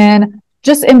of women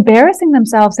just embarrassing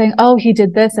themselves saying, oh, he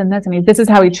did this and this and this is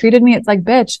how he treated me. It's like,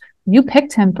 bitch, you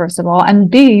picked him, first of all, and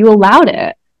B, you allowed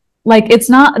it. Like, it's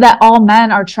not that all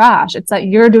men are trash. It's that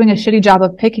you're doing a shitty job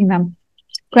of picking them.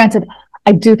 Granted,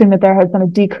 I do think that there has been a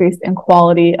decrease in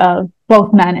quality of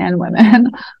both men and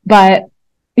women, but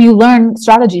you learn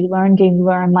strategy, you learn game, you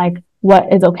learn like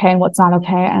what is okay and what's not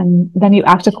okay. And then you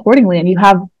act accordingly and you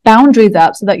have boundaries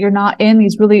up so that you're not in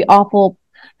these really awful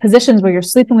positions where you're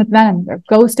sleeping with men and they're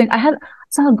ghosting.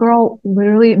 Saw a girl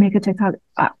literally make a TikTok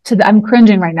I'm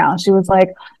cringing right now. She was like,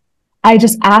 I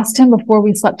just asked him before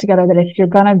we slept together that if you're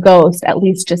gonna ghost, at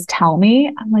least just tell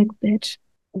me. I'm like, bitch,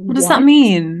 What does that what?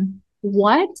 mean?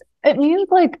 What? It means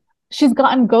like she's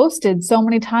gotten ghosted so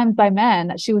many times by men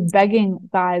that she was begging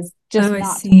guys just Oh, I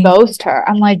not to see. ghost her.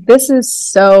 I'm like, this is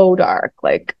so dark.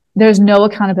 Like, there's no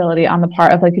accountability on the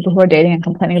part of like people who are dating and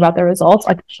complaining about their results,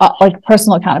 like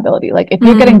personal accountability. Like, if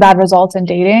you're getting Mm, bad results in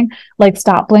dating, like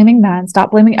stop blaming men,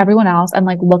 stop blaming everyone else, and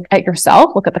like look at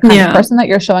yourself, look at the kind of yeah, person that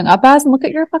you're showing up as, and look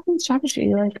at your fucking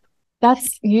strategy. Like,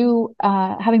 that's you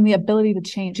having the ability to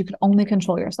change. You can only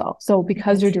control yourself. So yeah,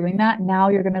 because you're doing true. that, now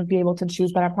you're going to be able to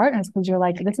choose better partners because you're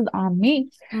like, this is on me.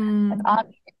 It's Mm, on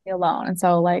me alone. And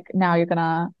so like now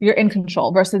you're in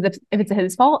control versus if it's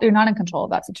his fault, you're not in control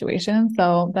of that situation.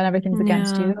 So then everything's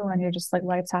against yeah, you and you're just like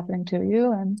life's happening to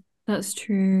you. And that's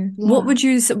true. What yeah, would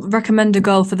you recommend a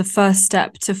girl for the first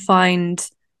step to find,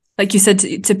 like you said,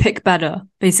 to pick better,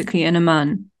 basically, in a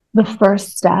man? the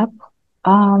first step,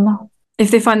 um, If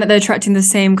they find that they're attracting the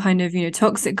same kind of,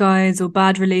 toxic guys or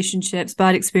bad relationships,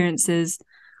 bad experiences.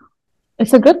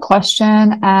 it's a good question.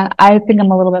 And I think I'm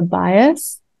a little bit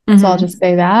biased. So I'll Mm-hmm. just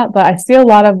say that. But I see a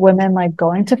lot of women like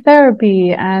going to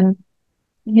therapy and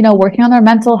working on their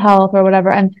mental health or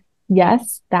whatever. And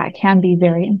yes, that can be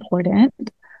very important.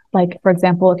 Like, for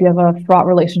example, if you have a fraught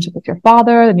relationship with your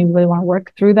father, then you really want to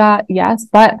work through that. Yes.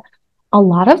 But a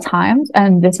lot of times,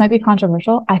 and this might be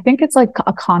controversial, I think it's like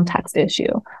a context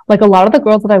issue. Like a lot of the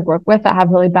girls that I work with that have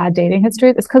really bad dating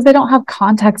histories, it's because they don't have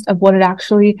context of what it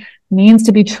actually means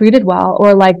to be treated well,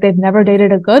 or like they've never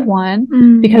dated a good one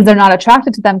because Mm. they're not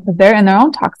attracted to them because they're in their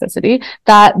own toxicity.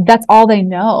 That's all they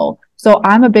know. So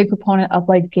I'm a big proponent of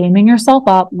like gaming yourself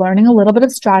up, learning a little bit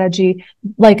of strategy,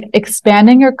 like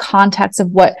expanding your context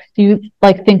of what you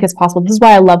like think is possible. This is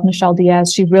why I love Michelle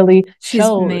Diaz. She really She's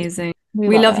showed. amazing. We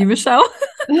We love love it. you, Michelle.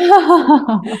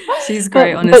 She's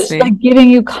great, But honestly. like giving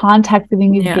you context,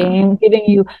 giving you Yeah, game, giving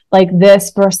you like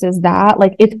this versus that,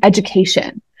 like it's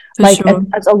education. for Like sure.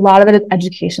 it's a lot of it is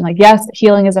education. Like yes,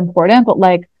 healing is important, but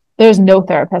like there's no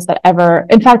therapist that ever.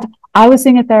 In fact, I was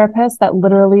seeing a therapist that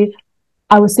literally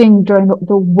I was seeing during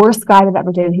the worst guy I've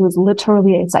ever dated. He was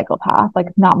literally a psychopath, like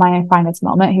not my finest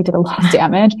moment. He did a lot of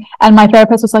damage. And my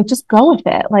therapist was like, just go with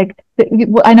it. Like,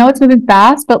 I know it's moving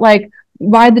fast, but like,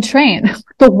 ride the train.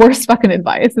 The worst fucking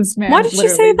advice. This Why man did she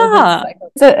say literally was a that?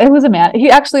 psycho. So it was a man.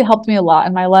 He actually helped me a lot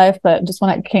in my life, but just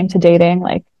when it came to dating,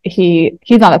 like he's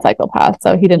not a psychopath,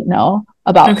 so he didn't know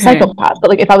about Okay. psychopaths. But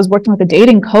like if I was working with a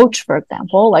dating coach, for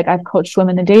example, like I've coached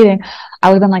women in dating, I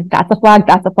would have been like, that's a flag,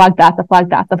 that's a flag, that's a flag,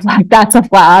 that's a flag, that's a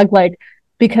flag. Like,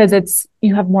 because it's,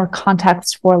 you have more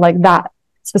context for like that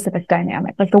specific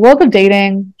dynamic. Like the world of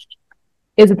dating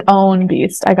is its own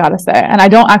beast, I gotta say. And I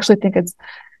don't actually think it's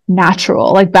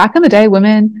natural. Like back in the day,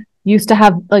 women used to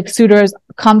have like suitors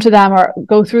come to them or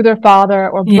go through their father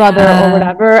or brother or Yeah.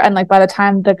 whatever. And like by the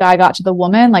time the guy got to the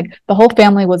woman, like the whole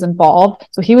family was involved.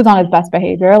 So he was on his best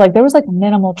behavior. Like there was like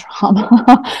minimal trauma.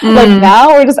 Like Mm. now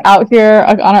we're just out here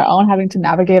on our own, having to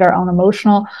navigate our own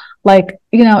emotional, like,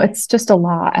 it's just a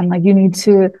lot. And like you need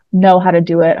to know how to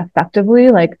do it effectively,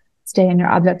 like stay in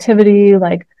your objectivity,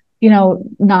 like,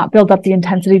 not build up the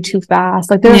intensity too fast.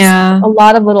 Like there's Yeah. a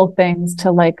lot of little things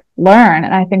to like learn.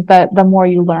 And I think that the more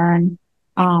you learn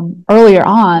earlier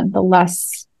on, the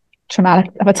less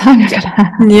traumatic of a time you're gonna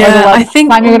have, or the Yeah. less I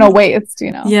think time you're gonna waste.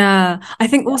 Yeah, I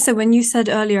think Yeah. also when you said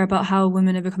earlier about how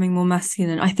women are becoming more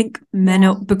masculine, I think men Yeah.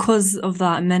 are, because of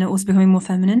that, men are also becoming more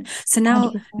feminine. So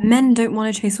now 100%. men don't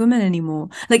want to chase women anymore.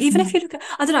 Like, even if No. you look at,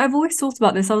 I don't know, I've always thought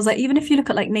about this. I was like, even if you look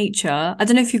at like nature, I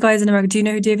don't know if you guys in America, do you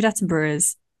know who David Attenborough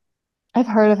is? I've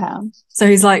heard of him. So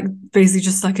he's like basically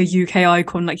just like a UK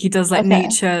icon. Like he does like Okay.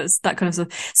 nature, that kind of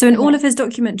stuff. So in all Okay. of his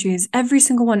documentaries, every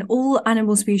single one, all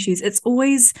animal species, it's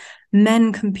always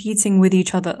men competing with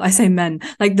each other. I say men,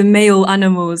 like the male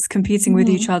animals competing with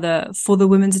each Mm-hmm. other for the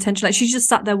women's attention. Like she's just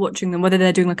sat there watching them, whether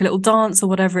they're doing like a little dance or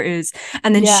whatever it is.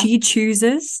 And then Yeah. she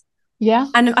chooses. Yeah.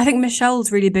 And I think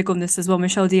Michelle's really big on this as well.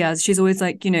 Michelle Diaz, she's always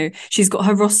like, she's got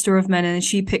her roster of men and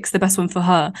she picks the best one for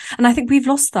her. And I think we've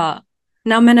lost that.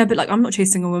 Now men are a bit like, I'm not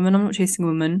chasing a woman. I'm not chasing a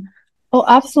woman. Oh,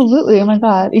 absolutely. Oh my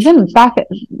God. Even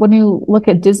when you look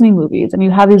at Disney movies and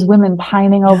you have these women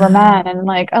pining over Yeah. men and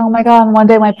like, oh my God, one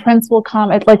day my prince will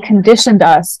come. It's like conditioned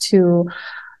us to,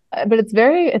 but it's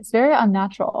very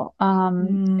unnatural.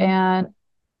 Mm, And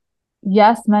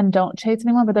yes, men don't chase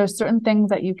anymore, but there's certain things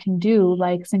that you can do,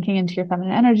 like sinking into your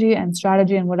feminine energy and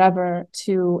strategy and whatever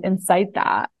to incite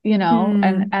that, and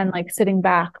mm, and like sitting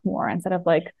back more instead of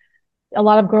like a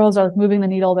lot of girls are moving the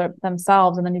needle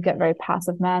themselves, and then you get very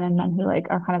passive men and men who like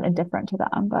are kind of indifferent to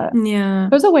them. But yeah.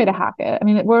 there's a way to hack it. I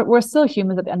mean, we're still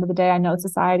humans at the end of the day. I know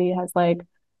society has like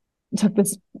took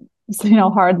this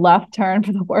hard left turn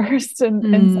for the worst in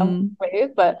some Mm,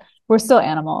 ways, but we're still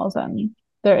animals, and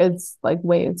there is like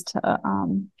ways to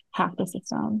hack the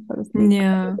system, so to speak.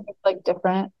 yeah. It's like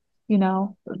different.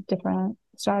 different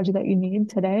strategy that you need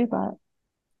today, but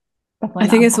I definitely not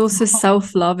think it's also impossible.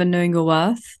 self-love and knowing your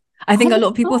worth. I think a lot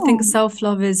of people think 100%.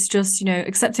 self-love is just,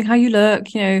 accepting how you look,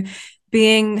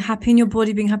 being happy in your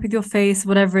body, being happy with your face,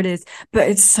 whatever it is. But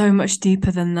it's so much deeper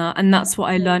than that. And that's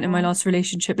what I learned in my Yeah. last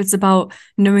relationship. It's about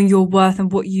knowing your worth and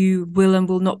what you will and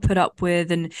will not put up with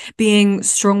and being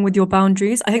strong with your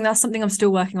boundaries. I think that's something I'm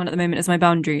still working on at the moment is my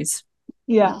boundaries.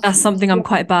 Yeah. That's something I'm Yeah.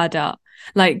 quite bad at.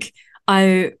 Like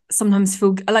I sometimes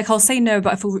feel like I'll say no,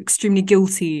 but I feel extremely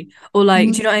guilty. Or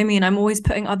like, do you know what I Mhm. mean? I'm always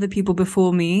putting other people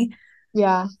before me.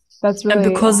 Yeah. That's And really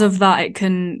because of that, it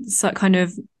can kind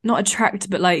of not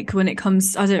attract, but like when it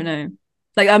comes, I don't know.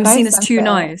 Like I'm I seen as sense too it.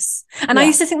 nice. And I Yeah.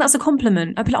 used to think that's a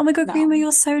compliment. I'd be like, oh my God, Karima, No.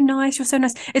 you're so nice. You're so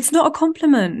nice. It's not a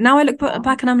compliment. Now I look No.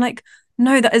 back and I'm like,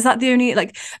 no, is that the only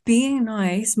like being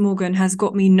nice, Morgan, has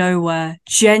got me nowhere,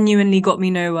 genuinely got me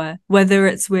nowhere. Whether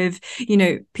it's with,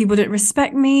 people don't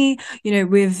respect me,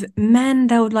 with men,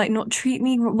 they'll like not treat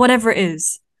me, whatever it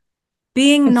is.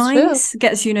 Being It's true. nice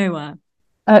gets you nowhere.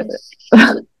 Uh,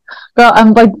 Girl,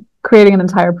 I'm like creating an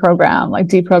entire program, like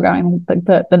deprogramming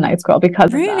like the nice girl because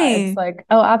of that. It's Really? like,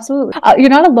 oh, absolutely. You're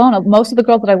not alone. Most of the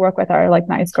girls that I work with are like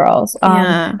nice girls.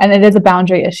 Yeah. And it is a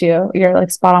boundary issue. You're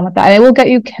like spot on with that. And it will get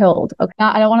you killed. Okay.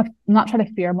 I don't want to, I'm not trying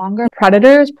to fear monger.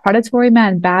 Predators, predatory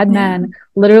men, bad Yeah. men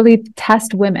literally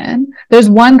test women. There's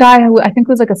one guy who I think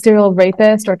was like a serial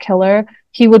rapist or killer.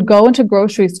 He would go into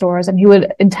grocery stores and he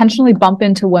would intentionally bump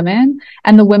into women,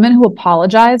 and the women who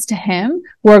apologized to him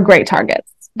were great targets.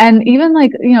 And even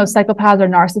like, psychopaths or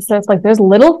narcissists, like there's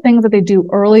little things that they do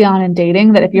early on in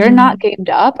dating that if you're not Mm. gamed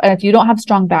up and if you don't have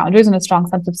strong boundaries and a strong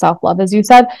sense of self-love, as you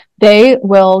said, they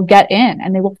will get in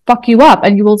and they will fuck you up.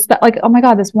 And you will like, oh my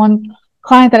God, this one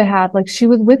client that I had, like she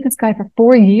was with this guy for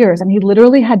 4 years and he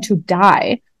literally had to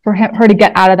die for her to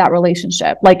get out of that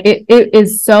relationship. Like it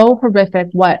is so horrific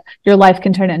what your life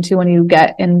can turn into when you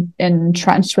get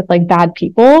entrenched with like bad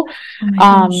people. Oh my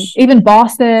gosh. Even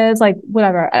bosses, like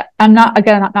whatever. I'm not,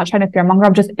 again, I'm not trying to fearmonger.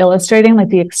 I'm just illustrating like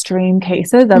the extreme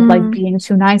cases of like Mm. being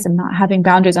too nice and not having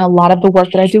boundaries. And a lot of the work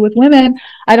that I do with women,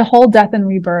 I had a whole death and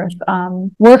rebirth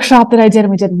workshop that I did, and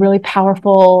we did really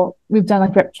powerful. We've done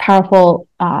like powerful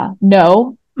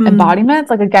no Mm. embodiments.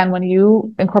 Like again, when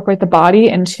you incorporate the body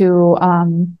into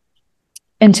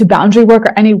boundary work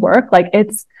or any work, like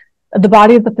it's the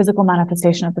body is the physical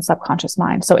manifestation of the subconscious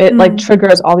mind. So it like Mm.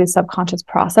 triggers all these subconscious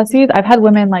processes. I've had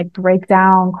women like break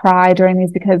down, cry during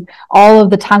these because all of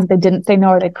the times they didn't say no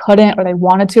or they couldn't or they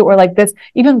wanted to, or like this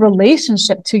even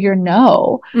relationship to your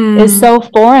no is Mm. so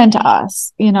foreign to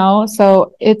us.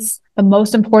 So it's the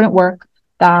most important work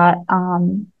that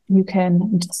you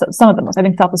can, some of the most, I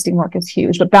think self-esteem work is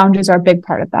huge, but boundaries are a big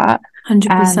part of that. And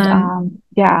 100%.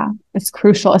 yeah, it's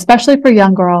crucial, especially for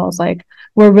young girls. Like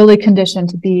we're really conditioned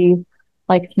to be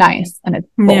like nice, and it's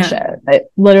Yeah. bullshit.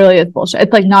 It literally is bullshit.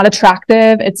 It's like not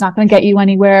attractive. It's not going to get you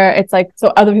anywhere. It's like so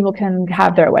other people can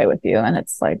have their way with you, and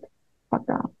it's like fuck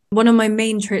that. One of my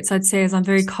main traits I'd say is I'm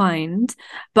very kind,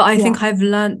 but I Yeah. think I've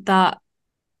learned that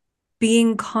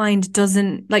being kind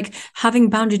doesn't like having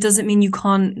boundary doesn't mean you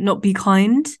can't not be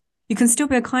kind. You can still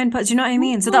be a kind person. Do you know what I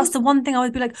mean? So that's the one thing I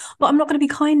would be like, but I'm not going to be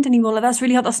kind anymore. Like that's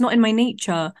really hard. That's not in my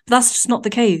nature. But that's just not the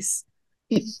case.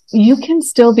 You can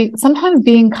still be, sometimes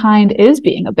being kind is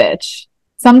being a bitch.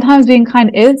 Sometimes being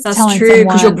kind is That's telling true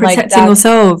because you're someone like protecting that's,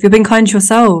 yourself. You're being kind to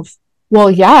yourself. well,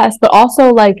 yes, but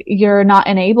also like you're not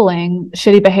enabling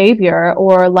shitty behavior,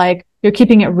 or like you're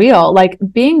keeping it real. Like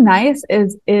being nice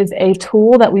is a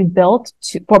tool that we built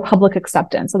for public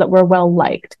acceptance so that we're well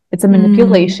liked. It's a Mm.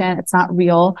 manipulation. It's not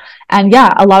real. And yeah,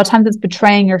 a lot of times it's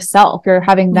betraying yourself. You're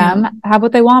having Yeah. them have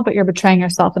what they want, but you're betraying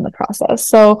yourself in the process.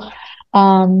 So,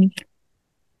 um,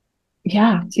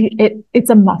 yeah, it's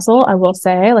a muscle, I will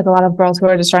say. Like a lot of girls who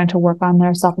are just trying to work on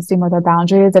their self-esteem or their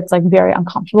boundaries, it's like very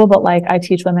uncomfortable, but like I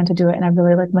teach women to do it in a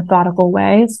really like methodical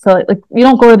way. So like you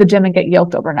don't go to the gym and get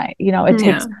yoked overnight. It Yeah.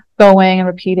 takes going and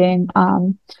repeating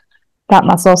that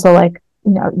muscle. So like,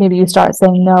 maybe you start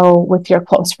saying no with your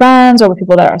close friends or with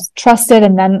people that are trusted,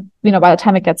 and then, by the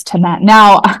time it gets to men,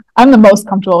 now I'm the most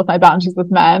comfortable with my boundaries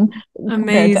with men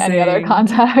compared to any other Amazing.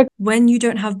 contact. When you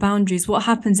don't have boundaries, what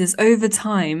happens is over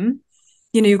time,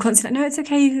 you're constantly like, no, it's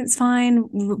okay, it's fine,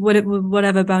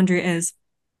 whatever boundary it is.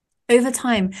 Over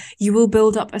time, you will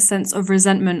build up a sense of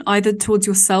resentment either towards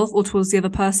yourself or towards the other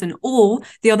person, or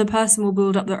the other person will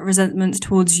build up that resentment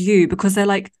towards you because they're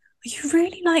like, are you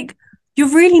really like you're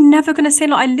really never going to say,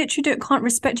 like, I literally can't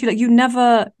respect you. Like,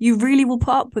 you really will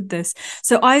put up with this.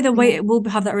 So either way, Yeah. it will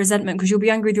have that resentment because you'll be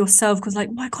angry with yourself because, like,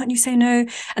 why can't you say no?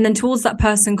 And then towards that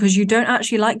person because you don't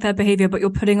actually like their behavior, but you're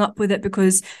putting up with it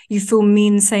because you feel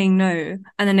mean saying no.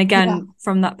 And then Yeah. again,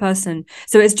 from that person.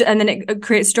 So and then it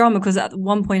creates drama because at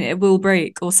one point it will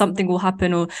break or something will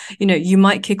happen or, you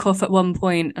might kick off at one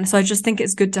point. And so I just think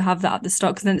it's good to have that at the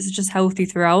start because then it's just healthy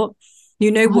throughout.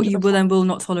 You know what you will 100%. and will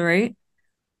not tolerate.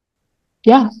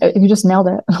 Yeah, you just nailed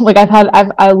it. Like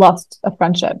I lost a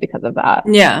friendship because of that.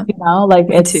 Yeah, Like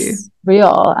me too. it's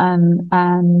real,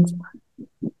 and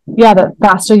yeah, the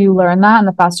faster you learn that, and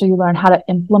the faster you learn how to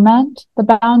implement the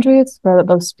boundaries for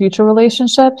those future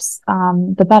relationships,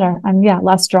 the better. And yeah,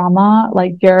 less drama.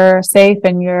 Like you're safe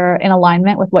and you're in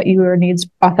alignment with what your needs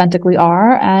authentically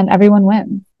are, and everyone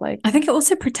wins. Like, I think it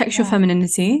also protects your yeah.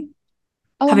 femininity,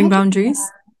 Oh, having 100%. boundaries.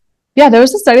 Yeah, there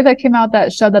was a study that came out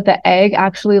that showed that the egg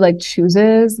actually like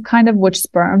chooses kind of which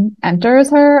sperm enters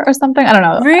her or something. I don't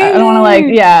know. I don't want to like,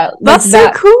 Really? yeah, like That's so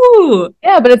that. cool.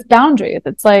 Yeah, but it's boundaries.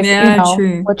 It's like, Yeah,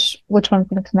 true. which one's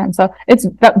going to come in. So it's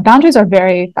boundaries are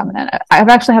very feminine. I've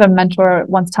actually had a mentor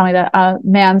once tell me that a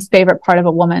man's favorite part of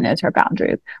a woman is her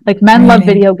boundaries. Like men love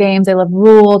Really? video games, they love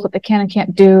rules, what they can and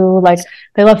can't do. Like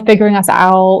they love figuring us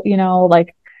out,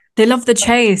 like They love the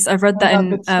chase. I've read they that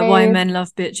love the in Why chase. Men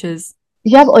Love Bitches.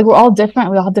 Yeah, but like we're all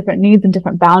different. We all have different needs and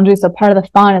different boundaries. So part of the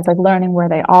fun is like learning where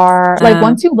they are. Like Uh,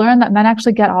 once you learn that men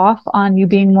actually get off on you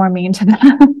being more mean to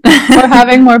them or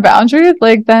having more boundaries,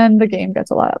 like then the game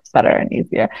gets a lot better and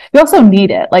easier. You also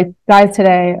need it. Like guys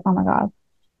today, oh my God,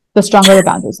 the stronger the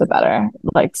boundaries, the better.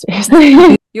 Like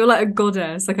seriously. you're like a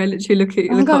goddess. Like I literally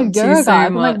Oh my look up God, to you you're a so goddess.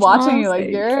 I'm like much. watching Oh, you, like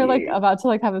thank you're like you. about to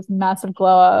like have this massive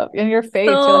glow up in your face.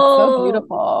 You're like so Oh,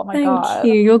 beautiful. Oh my thank God.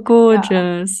 you. You're Yeah.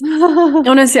 gorgeous.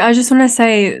 Honestly, I just want to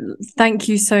say thank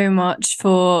you so much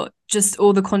for just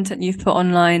all the content you've put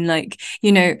online. Like,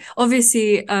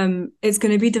 obviously, it's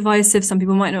going to be divisive. Some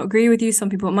people might not agree with you, some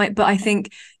people might, but I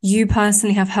think you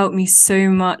personally have helped me so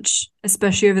much,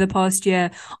 especially over the past year,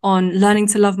 on learning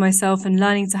to love myself and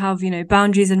learning to have,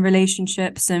 boundaries in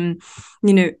relationships and,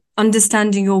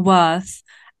 understanding your worth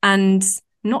and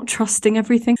not trusting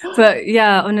everything. But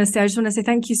yeah, honestly, I just want to say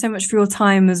thank you so much for your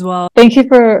time as well. Thank you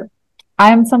for,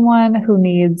 I'm someone who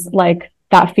needs like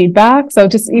that feedback. So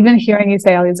just even hearing you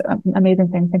say all these amazing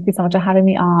things, thank you so much for having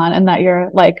me on and that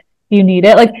you're like, you need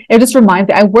it. Like it just reminds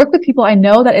me, I work with people, I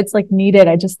know that it's like needed.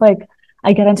 I just like,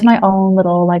 I get into my own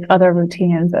little like other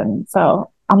routines. And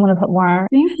so I'm going to put more.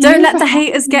 Thank Don't you let for the having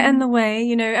haters get in me. the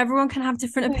way. Everyone can have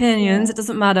different Thank opinions. It you.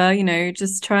 doesn't matter,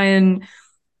 just try and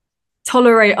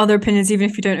tolerate other opinions even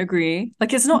if you don't agree.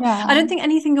 Like it's not I Yeah. don't think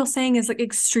anything you're saying is like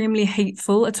extremely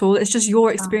hateful at all. It's just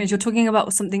your experience. You're talking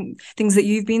about things that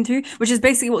you've been through, which is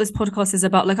basically what this podcast is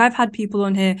about. Like I've had people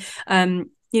on here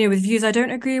with views I don't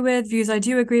agree with, views I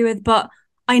do agree with, but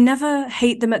I never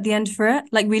hate them at the end for it.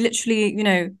 Like we literally,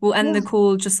 we'll end the Yeah.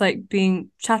 call just like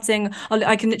being chatting.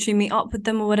 I can literally meet up with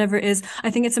them or whatever it is. I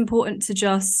think it's important to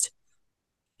just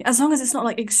as long as it's not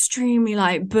like extremely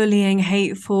like bullying,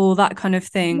 hateful, that kind of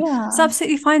thing, it's Yeah.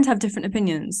 absolutely fine to have different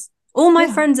opinions. All my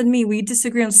Yeah. friends and me, we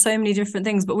disagree on so many different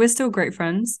things, but we're still great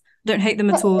friends. Don't hate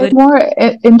them at all. It's more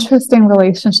interesting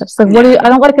relationships. Like, Yeah. I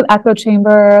don't like an echo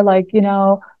chamber. Like,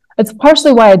 it's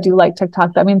partially why I do like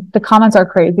TikTok. I mean, the comments are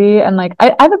crazy and like,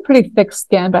 I have a pretty thick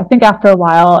skin, but I think after a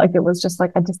while, like, it was just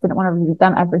like, I just didn't want to read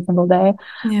them every single day.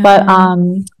 But, Yeah.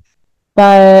 um,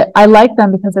 but I like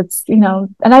them because it's,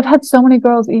 and I've had so many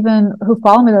girls even who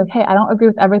follow me. They're like, hey, I don't agree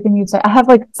with everything you say. I have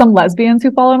like some lesbians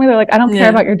who follow me. They're like, I don't care Yeah.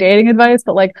 about your dating advice,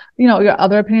 but like, your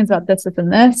other opinions about this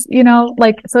and this,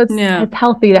 like, so Yeah. it's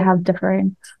healthy to have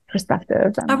differing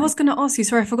perspectives and I like, was going to ask you,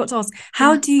 sorry, I forgot to ask,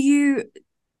 how yeah, do you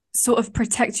sort of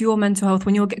protect your mental health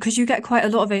when because you get quite a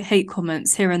lot of hate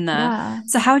comments here and there. yeah.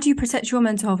 So how do you protect your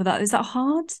mental health with that? Is that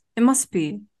hard? It must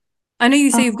be. I know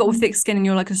you say you've got a Um, thick skin and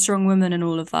you're like a strong woman and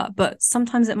all of that, but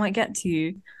sometimes it might get to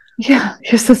you. yeah,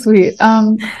 you're so sweet.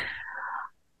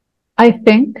 I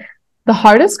think the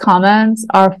hardest comments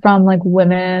are from like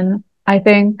women, I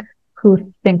think,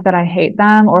 who think that I hate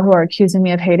them or who are accusing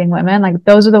me of hating women. Like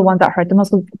those are the ones that hurt the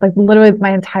most. Like literally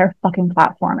my entire fucking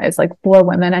platform is like for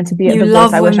women and to be You the voice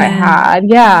love I wish I women. had.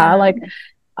 Yeah. Yeah. Like,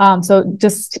 so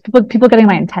just people getting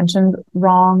my intentions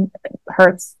wrong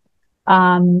hurts.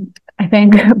 I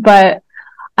think, but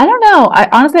I don't know.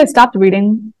 I stopped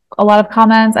reading a lot of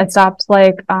comments. I stopped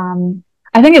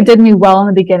I think it did me well in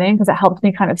the beginning because it helped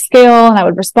me kind of scale and I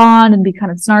would respond and be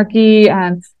kind of snarky.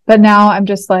 But now I'm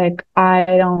just like, I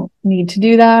don't need to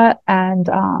do that. And,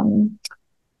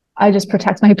 I just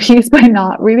protect my peace by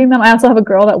not reading them. I also have a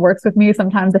girl that works with me.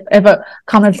 Sometimes if a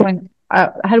comment's going, I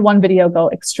had one video go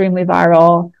extremely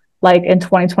viral. like in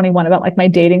 2021 about like my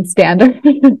dating standards.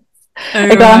 Oh,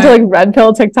 I got onto right. like red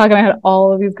pill TikTok and I had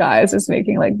all of these guys just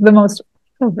making like the most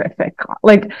horrific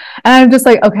like, and I'm just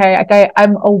like, okay, like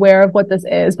I'm aware of what this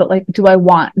is, but like, do I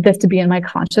want this to be in my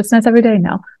consciousness every day?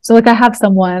 No. So like I have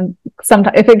someone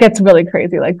sometimes if it gets really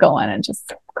crazy, like go in and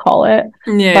just call it.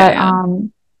 Yeah, yeah, But yeah.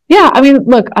 yeah, I mean,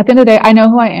 look, at the end of the day, I know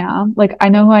who I am. Like I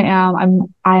know who I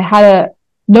am. I had a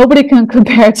nobody can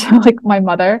compare to like my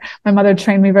mother. My mother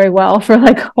trained me very well for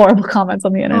like horrible comments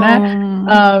on the internet.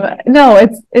 No,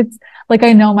 it's like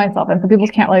I know myself, and so people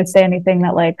can't really say anything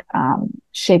that like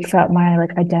shakes up my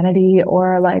like identity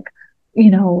or like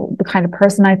the kind of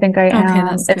person I think I Okay, am.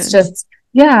 that's It's good. just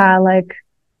yeah, like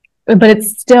but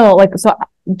it's still like so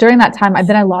during that time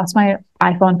then I lost my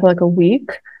iPhone for like a week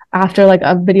after like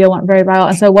a video went very viral,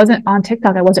 and so I wasn't on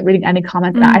TikTok, I wasn't reading any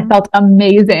comments, and I Mm. felt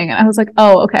amazing, and I was like,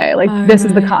 oh okay, like Oh, this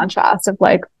is the right. contrast of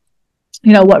like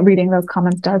what reading those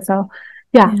comments does. So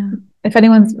yeah, Yeah. if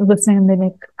anyone's listening and they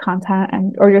make content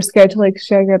and or you're scared to like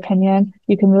share your opinion,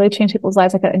 you can really change people's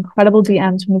lives. I get incredible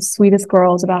DMs from the sweetest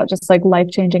girls about just like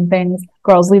life-changing things,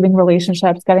 girls leaving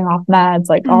relationships, getting off meds,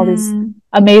 like all these Mm.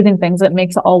 amazing things that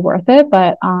makes it all worth it.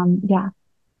 But yeah,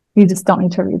 you just don't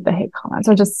need to read the hate comments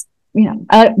or just I'm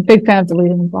a big fan of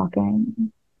deleting and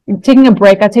blocking. Taking a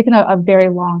break. I've taken a very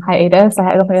long hiatus.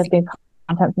 I don't think I've been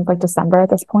content since like December at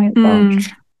this point. So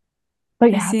Mm. but I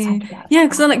yeah, it's time see. to get Yeah,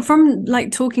 because back. like from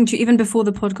like talking to you even before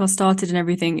the podcast started and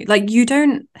everything, like you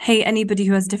don't hate anybody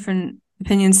who has different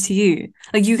opinions to you.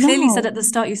 Like you clearly said No. at the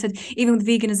start, you said even with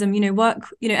veganism,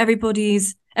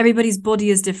 everybody's body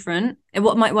is different. And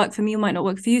what might work for me might not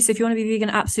work for you. So if you want to be vegan,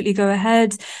 absolutely go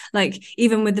ahead. Like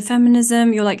even with the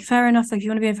feminism, you're like fair enough. Like if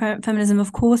you want to be a feminism,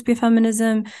 of course, be a feminist.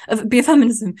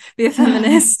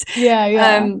 Yeah,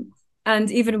 yeah. Um,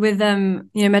 and even with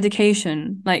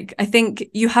medication, like I think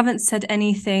you haven't said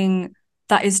anything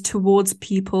that is towards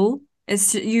people.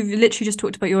 You've literally just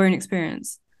talked about your own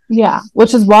experience. Yeah,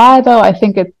 which is why though I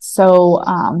think it's so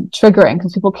triggering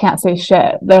because people can't say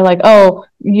shit. They're like, "Oh,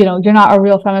 you're not a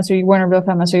real feminist, or you weren't a real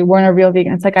feminist, or you weren't a real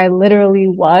vegan." It's like I literally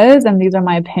was, and these are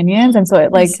my opinions, and so it I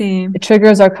like see. it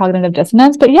triggers our cognitive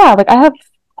dissonance. But yeah, like I have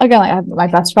my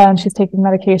best friend. She's taking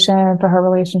medication for her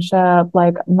relationship.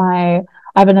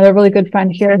 I have another really good friend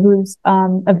here who's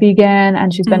a vegan,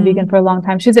 and she's been vegan for Mm, a long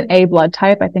time. She's an A blood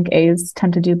type. I think A's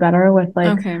tend to do better with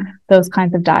like okay. those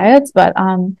kinds of diets, but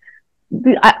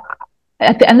I,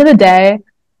 at the end of the day,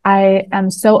 I am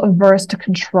so averse to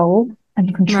control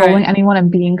and controlling Right. anyone and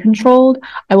being controlled.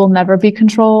 I will never be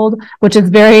controlled, which is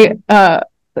very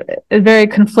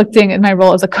conflicting in my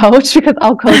role as a coach because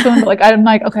I'll coach them, but like I'm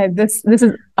like, okay, this is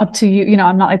up to you.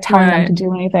 I'm not like telling them Right. to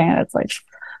do anything. And it's like,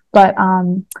 but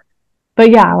but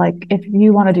yeah, like if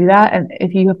you want to do that and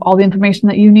if you have all the information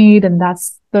that you need and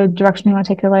that's the direction you want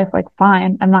to take your life, like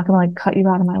fine. I'm not gonna like cut you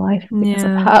out of my life because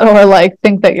of Yeah. that or like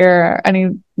think that you're any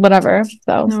whatever.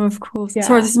 So No, of course. Sorry,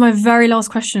 yeah. this is my very last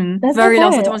question. That's Very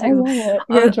last. I okay. don't want to I take love it.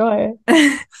 You're a more. joy.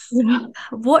 Yeah.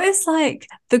 What is like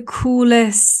the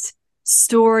coolest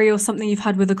story or something you've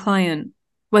had with a client?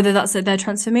 Whether that's their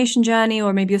transformation journey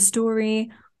or maybe a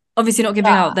story. Obviously, not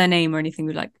giving out their name or anything.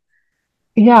 We like.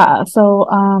 Yeah. So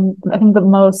I think the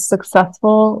most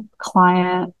successful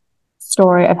client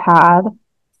story I've had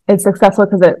is successful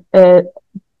because it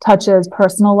touches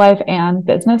personal life and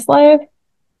business life.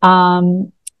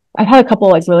 Um, I've had a couple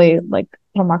like really like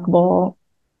remarkable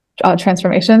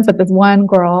transformations, but this one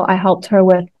girl, I helped her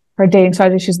with her dating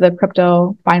strategy. She's the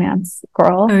crypto finance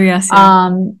girl, Oh yes, yeah.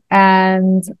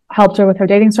 and helped her with her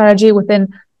dating strategy.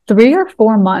 Within 3 or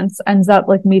 4 months, ends up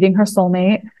like meeting her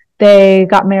soulmate. They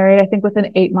got married, I think,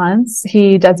 within 8 months.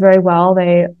 He does very well.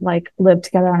 They like lived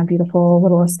together on a beautiful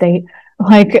little estate,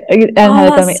 like, and Oh,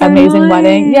 had that's an so amazing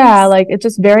wedding. Yeah, nice. like it's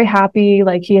just very happy.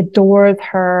 Like he adores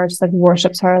her, just like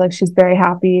worships her. Like she's very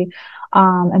happy,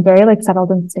 and very like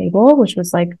settled and stable, which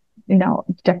was like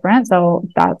different. So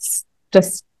that's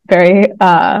just very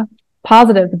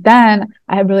positive. But then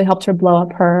I had really helped her blow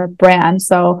up her brand.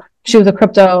 So she was a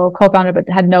crypto co-founder, but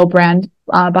had no brand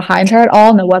behind her at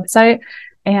all, no website.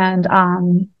 And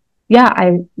yeah,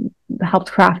 I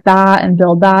helped craft that and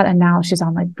build that. And now she's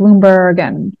on like Bloomberg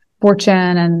and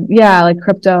Fortune and yeah, like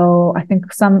crypto. I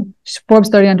think some Forbes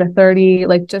 30 under 30,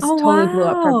 like just Oh totally blew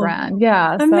up her wow. brand.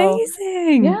 Yeah. So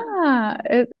Amazing. yeah,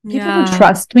 people who Yeah.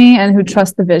 trust me and who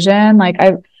trust the vision, like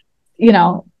you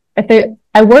know,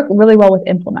 I work really well with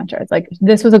implementers. Like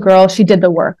this was a girl, she did the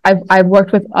work. I've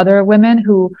worked with other women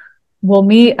who will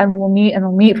meet and will meet and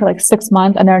will meet for like 6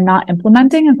 months and they're not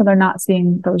implementing and so they're not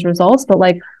seeing those results. But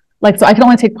like so I can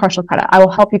only take partial credit. I will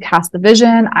help you cast the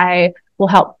vision. I will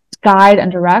help guide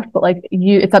and direct, but like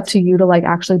it's up to you to like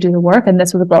actually do the work. And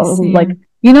this was a I girl who like see.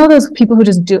 you know, those people who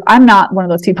just do, I'm not one of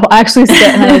those people. I actually sit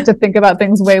and I like to think about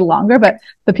things way longer, but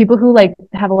the people who like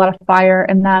have a lot of fire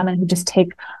in them and who just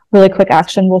take really quick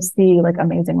action will see like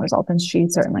amazing results. And she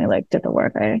certainly like did the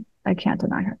work. I can't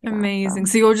deny her. Amazing.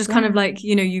 So you're just kind of like,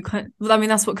 you know, you kind well, I mean,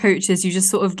 that's what coach is. You just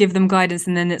sort of give them guidance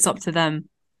and then it's up to them.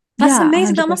 That's Yeah,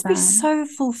 amazing. That must be 100%. so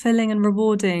fulfilling and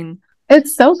rewarding.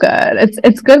 It's so good.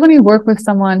 It's good when you work with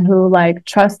someone who like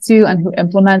trusts you and who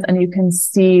implements and you can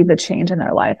see the change in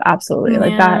their life. Absolutely.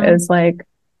 Like that Yeah. is like,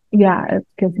 yeah, it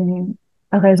gives me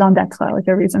a raison d'être, like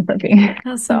a reason for being.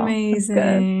 That's So it's good.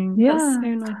 amazing. That's Yeah. so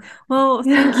nice. Well,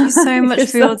 thank you Yeah. so much You're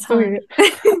for so your time.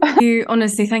 sweet. You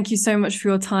honestly, thank you so much for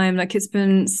your time. Like it's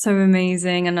been so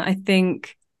amazing. And I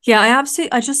think, yeah,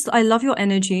 I love your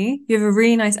energy. You have a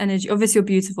really nice energy. Obviously, you're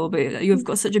beautiful, but you've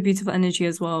got such a beautiful energy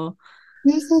as well.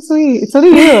 You're so sweet. So do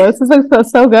you. This is like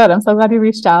so good. I'm so glad you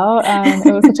reached out. And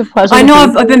it was such a pleasure I to know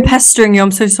be with I've been you. pestering you. I'm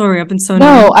so sorry. I've been so No,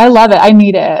 annoying. I love it. I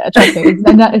need it. Trust me.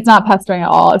 It's not pestering at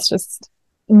all. It's just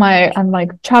I'm like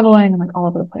traveling and like all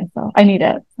over the place. So I need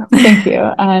it. So thank you.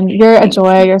 And you're a Thank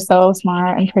joy. you. You're so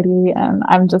smart and pretty. And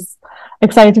I'm just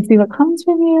excited to see what comes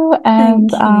from you.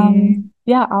 And Thank you.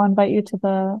 yeah, I'll invite you to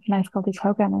the Nice Quality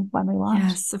program when we launch.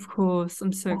 Yes, of course.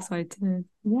 I'm so So, excited.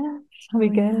 yeah, it'll be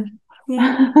Oh yeah. good.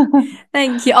 Yay.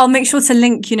 Thank you. I'll make sure to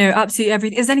link, you know, absolutely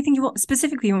everything. Is there anything you want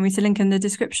specifically you want me to link in the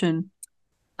description?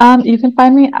 You can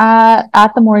find me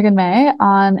at the Morgan May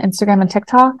on Instagram and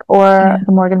TikTok or Yeah.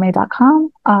 themorganmay.com.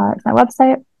 It's my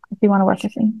website if you want to work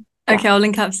with me. Yeah. Okay, I'll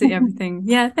link absolutely everything.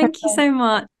 Yeah, thank you Perfect. so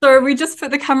much. Sorry, we just put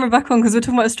the camera back on because we're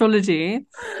talking about astrology.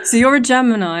 So you're a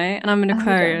Gemini and I'm an I'm a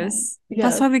Gemini. Aquarius. That's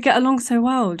Yes. why we get along so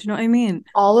well. Do you know what I mean?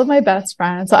 All of my best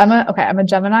friends. So I'm a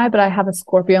Gemini, but I have a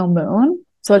Scorpio moon.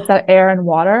 So it's that air and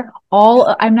water.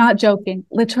 I'm not joking.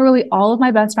 Literally all of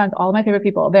my best friends, all of my favorite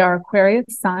people, they are Aquarius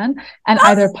sun and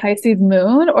either Pisces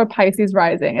moon or Pisces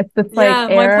rising. It's this like Yeah,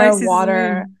 my air, Pisces is a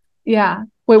water. moon. Yeah.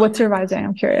 Wait, Oh what's my your God. rising?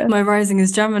 I'm curious. My rising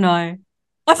is Gemini.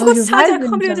 I Oh, forgot your to tell you. I can't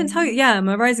rising believe I didn't tell Gemini. you. Yeah,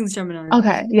 my rising's Gemini.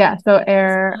 Okay. Yeah. So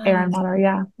air and Mad. water.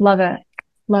 Yeah. Love it.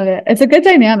 Love it. It's a good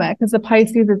dynamic because the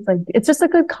Pisces, it's like, it's just a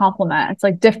good complement. It's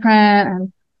like different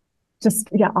and just,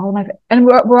 yeah, all of my, and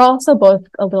we're also both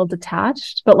a little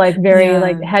detached, but like very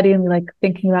like Yeah, heady and like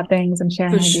thinking about things and for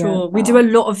sharing ideas. sure. We do a So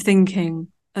lot of thinking,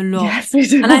 a lot. yes, we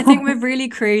do. And I think we're really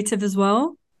creative as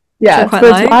well, which I Yes, quite but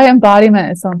it's like. why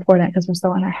embodiment is so important because we're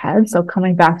so in our head. So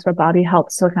coming back to our body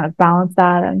helps to kind of balance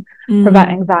that and prevent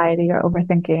Mm, anxiety or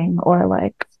overthinking or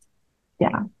like,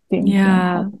 yeah, being in our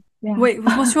yeah. head. Yeah. Wait,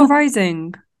 what's your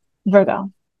rising?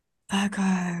 Virgo. Virgo.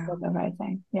 Virgo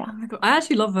rising. Yeah. Oh my God. I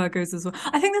actually love Virgos as well.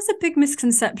 I think there's a big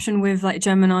misconception with like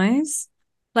Geminis.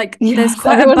 Like there's Yes,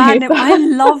 quite a everyone bad hates name. I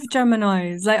that. love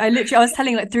Geminis. Like I was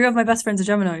telling like three of my best friends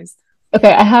are Geminis.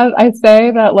 Okay, I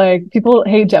say that like people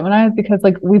hate Geminis because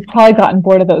like we've probably gotten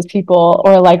bored of those people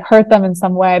or like hurt them in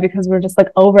some way because we're just like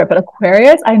over it. But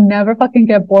Aquarius, I never fucking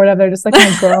get bored of. They're just like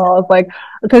my girls, like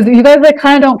because you guys like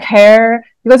kind of don't care.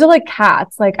 You guys are like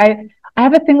cats. Like I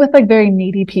have a thing with like very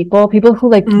needy people, people who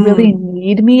like really Mm,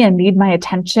 need me and need my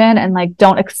attention and like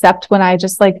don't accept when I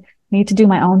just like need to do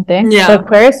my own thing. But yeah.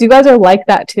 Aquarius, you guys are like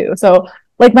that too. So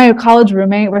like my college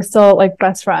roommate, we're still like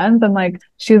best friends and like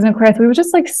she was in Aquarius. We would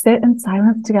just like sit in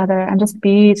silence together and just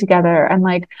be together and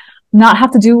like not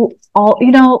have to do all,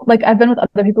 you know, like I've been with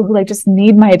other people who like just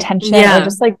need my attention or Yeah.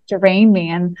 just like drain me.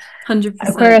 And 100%.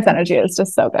 Aquarius energy is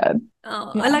just so good.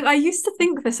 Oh, Yeah. I used to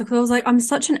think this because I was like, I'm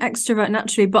such an extrovert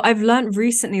naturally, but I've learned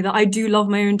recently that I do love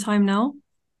my own time now.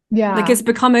 Like Yeah. it's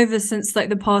become over since like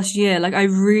the past year. Like I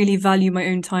really value my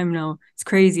own time now. It's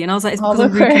crazy. And I was like, it's All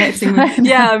because the I'm Aquarius reconnecting with, signs.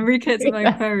 yeah, I'm reconnecting with my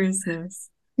Yeah. Aquariusness.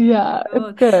 Yeah. It's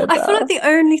God. good I feel like though. the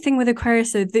only thing with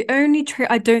Aquarius, though, the only trait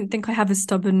I don't think I have is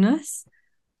stubbornness.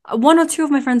 One or two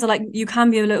of my friends are like, you can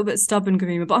be a little bit stubborn,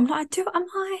 Garima, but I'm like, am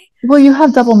I? Well, you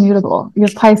have double mutable. You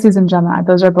have Pisces and Gemini.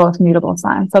 Those are both mutable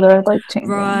signs. So they're like changing.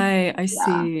 Right, I Yeah.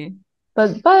 see.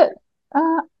 But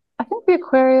I think the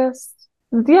Aquarius,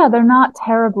 yeah, they're not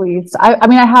terribly. I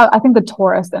mean, I think the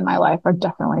Taurus in my life are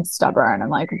definitely stubborn and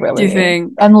like Do you really,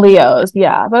 think? and Leos,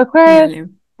 yeah. But Yeah, Aquarius, Liam.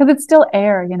 because it's still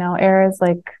air, you know, air is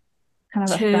like kind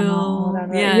of ephemeral, Chill.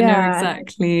 whatever. Yeah, no, Yeah, and like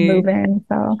exactly. moving.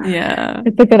 So Yeah.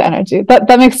 it's a good energy.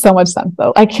 That makes so much sense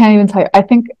though. I can't even tell you. I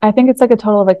think it's like a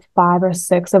total of like 5 or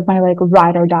 6 of my like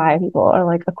ride or die people are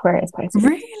like Aquarius Pisces.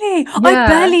 Really? I Yeah.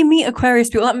 barely meet Aquarius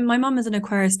people. Like, my mum is an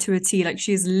Aquarius to a T. Like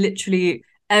she's literally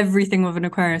everything with an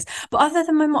Aquarius. But other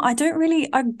than my mom, I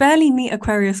barely meet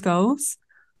Aquarius girls.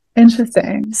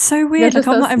 Interesting. It's so You're weird. Like just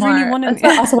I'm so like, I really smart. want That's to.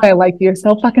 also why I like you. You're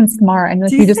so fucking smart and like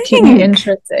Do you you just keep me think?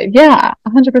 interested. Yeah,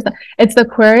 100%. It's the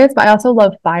Aquarius, but I also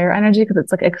love fire energy because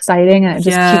it's like exciting and it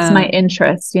just keeps my Yeah.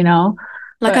 interest, you know?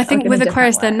 Like I but like think in a with different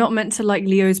Aquarius, they're way. not meant to like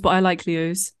Leos, but I like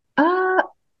Leos. Uh,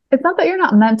 it's not that you're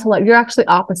not meant to like, you're actually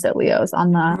opposite Leos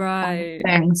on the Right.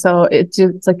 thing. So it's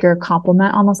like your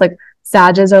complement, almost like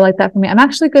Sages are like that for me. I'm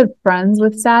actually good friends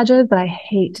with Sages, but I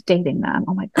hate dating them.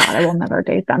 Oh my God, I will never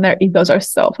date them. Their egos are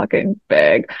so fucking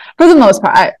big for the most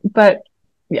part. But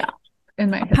yeah,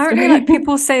 in my Apparently, history. like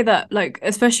people say that, like,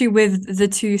 especially with the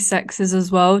two sexes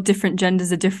as well, different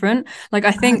genders are different. Like,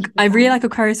 I think I really 100%. like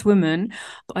Aquarius women,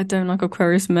 but I don't like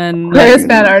Aquarius men. Like, Aquarius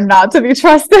men are not to be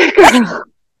trusted.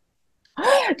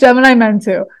 Gemini men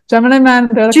too. Gemini men,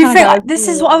 they're the do you kind of think guys this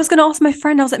is what I who, was going to ask my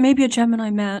friend? I was like, maybe a Gemini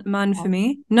man for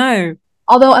me. No.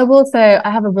 although I will say I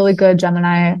have a really good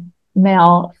Gemini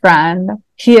male friend.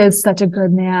 He is such a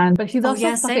good man, but he's Oh also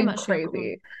yeah, same fucking actually. I've got one.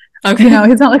 crazy. You Okay. know,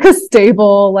 he's not like a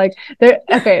stable, like there.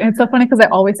 Okay. And it's so funny because I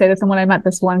always say this. And when I met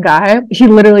this one guy, he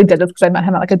literally did this because I met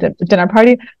him at like a dinner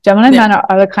party. Gemini Yeah. men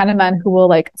are the kind of men who will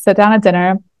like sit down at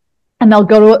dinner and they'll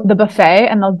go to the buffet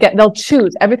and they'll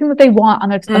choose everything that they want on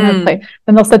their plate. Mm.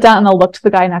 Then they'll sit down and they'll look to the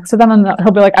guy next to them and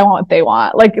he'll be like, I want what they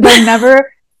want. Like they're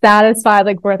never satisfied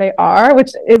like where they are, which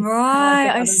is kind of like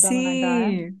Right, this I other Gemini guy.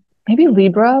 see. Maybe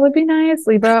Libra would be nice.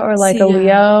 Libra or like See, a yeah,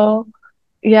 Leo.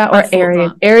 Yeah, I or thought Aries.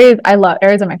 that. Aries, I love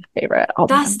Aries are my favorite all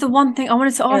That's time. the one thing I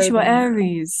wanted to ask Aries you are about my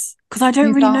Aries because I don't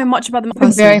these really know all much about them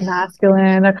like very personally.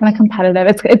 masculine. They're kind of competitive.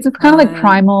 It's kind of like Right.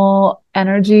 primal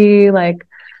energy, like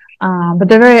but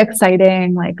they're very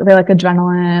exciting. Like they're like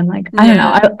adrenaline. Like I don't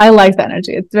know. Yeah. I like the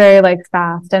energy. It's very like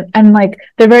fast and like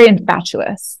they're very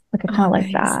infatuous. Like I Oh, kind of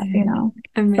like that, you amazing. know.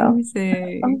 So oh,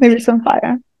 Amazing. maybe some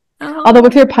fire. Although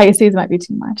with Oh, your Pisces might be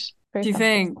too much. Very do you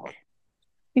think? self-control.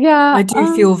 Yeah. I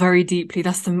do feel very deeply.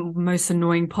 That's the most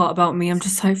annoying part about me. I'm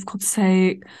just like, for God's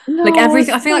sake. Like No,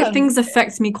 everything, it's I feel like not. things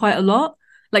affect me quite a lot.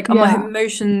 Like my Yeah.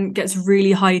 emotion gets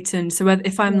really heightened. So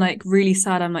if I'm Yeah. like really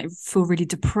sad, I'm like feel really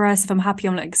depressed. If I'm happy,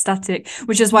 I'm like ecstatic,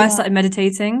 which is why I Yeah. started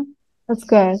meditating. That's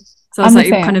good. So I was I'm the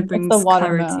like, it kind of same. It's the brings water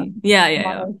clarity. moon. Yeah, yeah,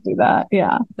 yeah. Water do that.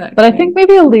 Yeah. But I think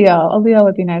Exactly. maybe a Leo. A Leo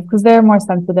would be nice because they're more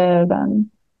sensitive and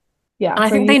yeah, And I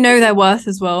for think you. they know their worth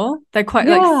as well. They're quite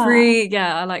like Yeah. free.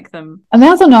 Yeah, I like them. And they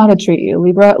also know how to treat you.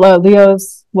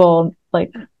 Leos will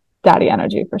like daddy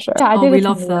energy for sure. Yeah, I Oh, we dated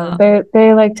some love Leos. that.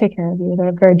 They like take care of you.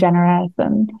 They're very generous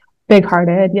and big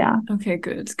hearted. Yeah. Okay,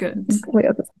 good, I good. think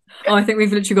Leos. Oh, I think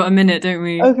we've literally got a minute, don't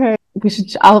we? Okay.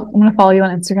 I'm gonna follow you on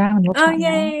Instagram and we'll Oh, chat more.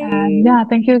 And yay. yeah,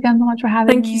 thank you again so much for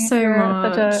having Thank you me. so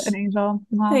You're such much. an angel.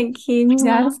 Mwah. Thank you.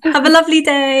 Yes. Have a lovely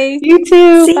day. You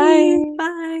too. See you. Bye.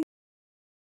 Bye.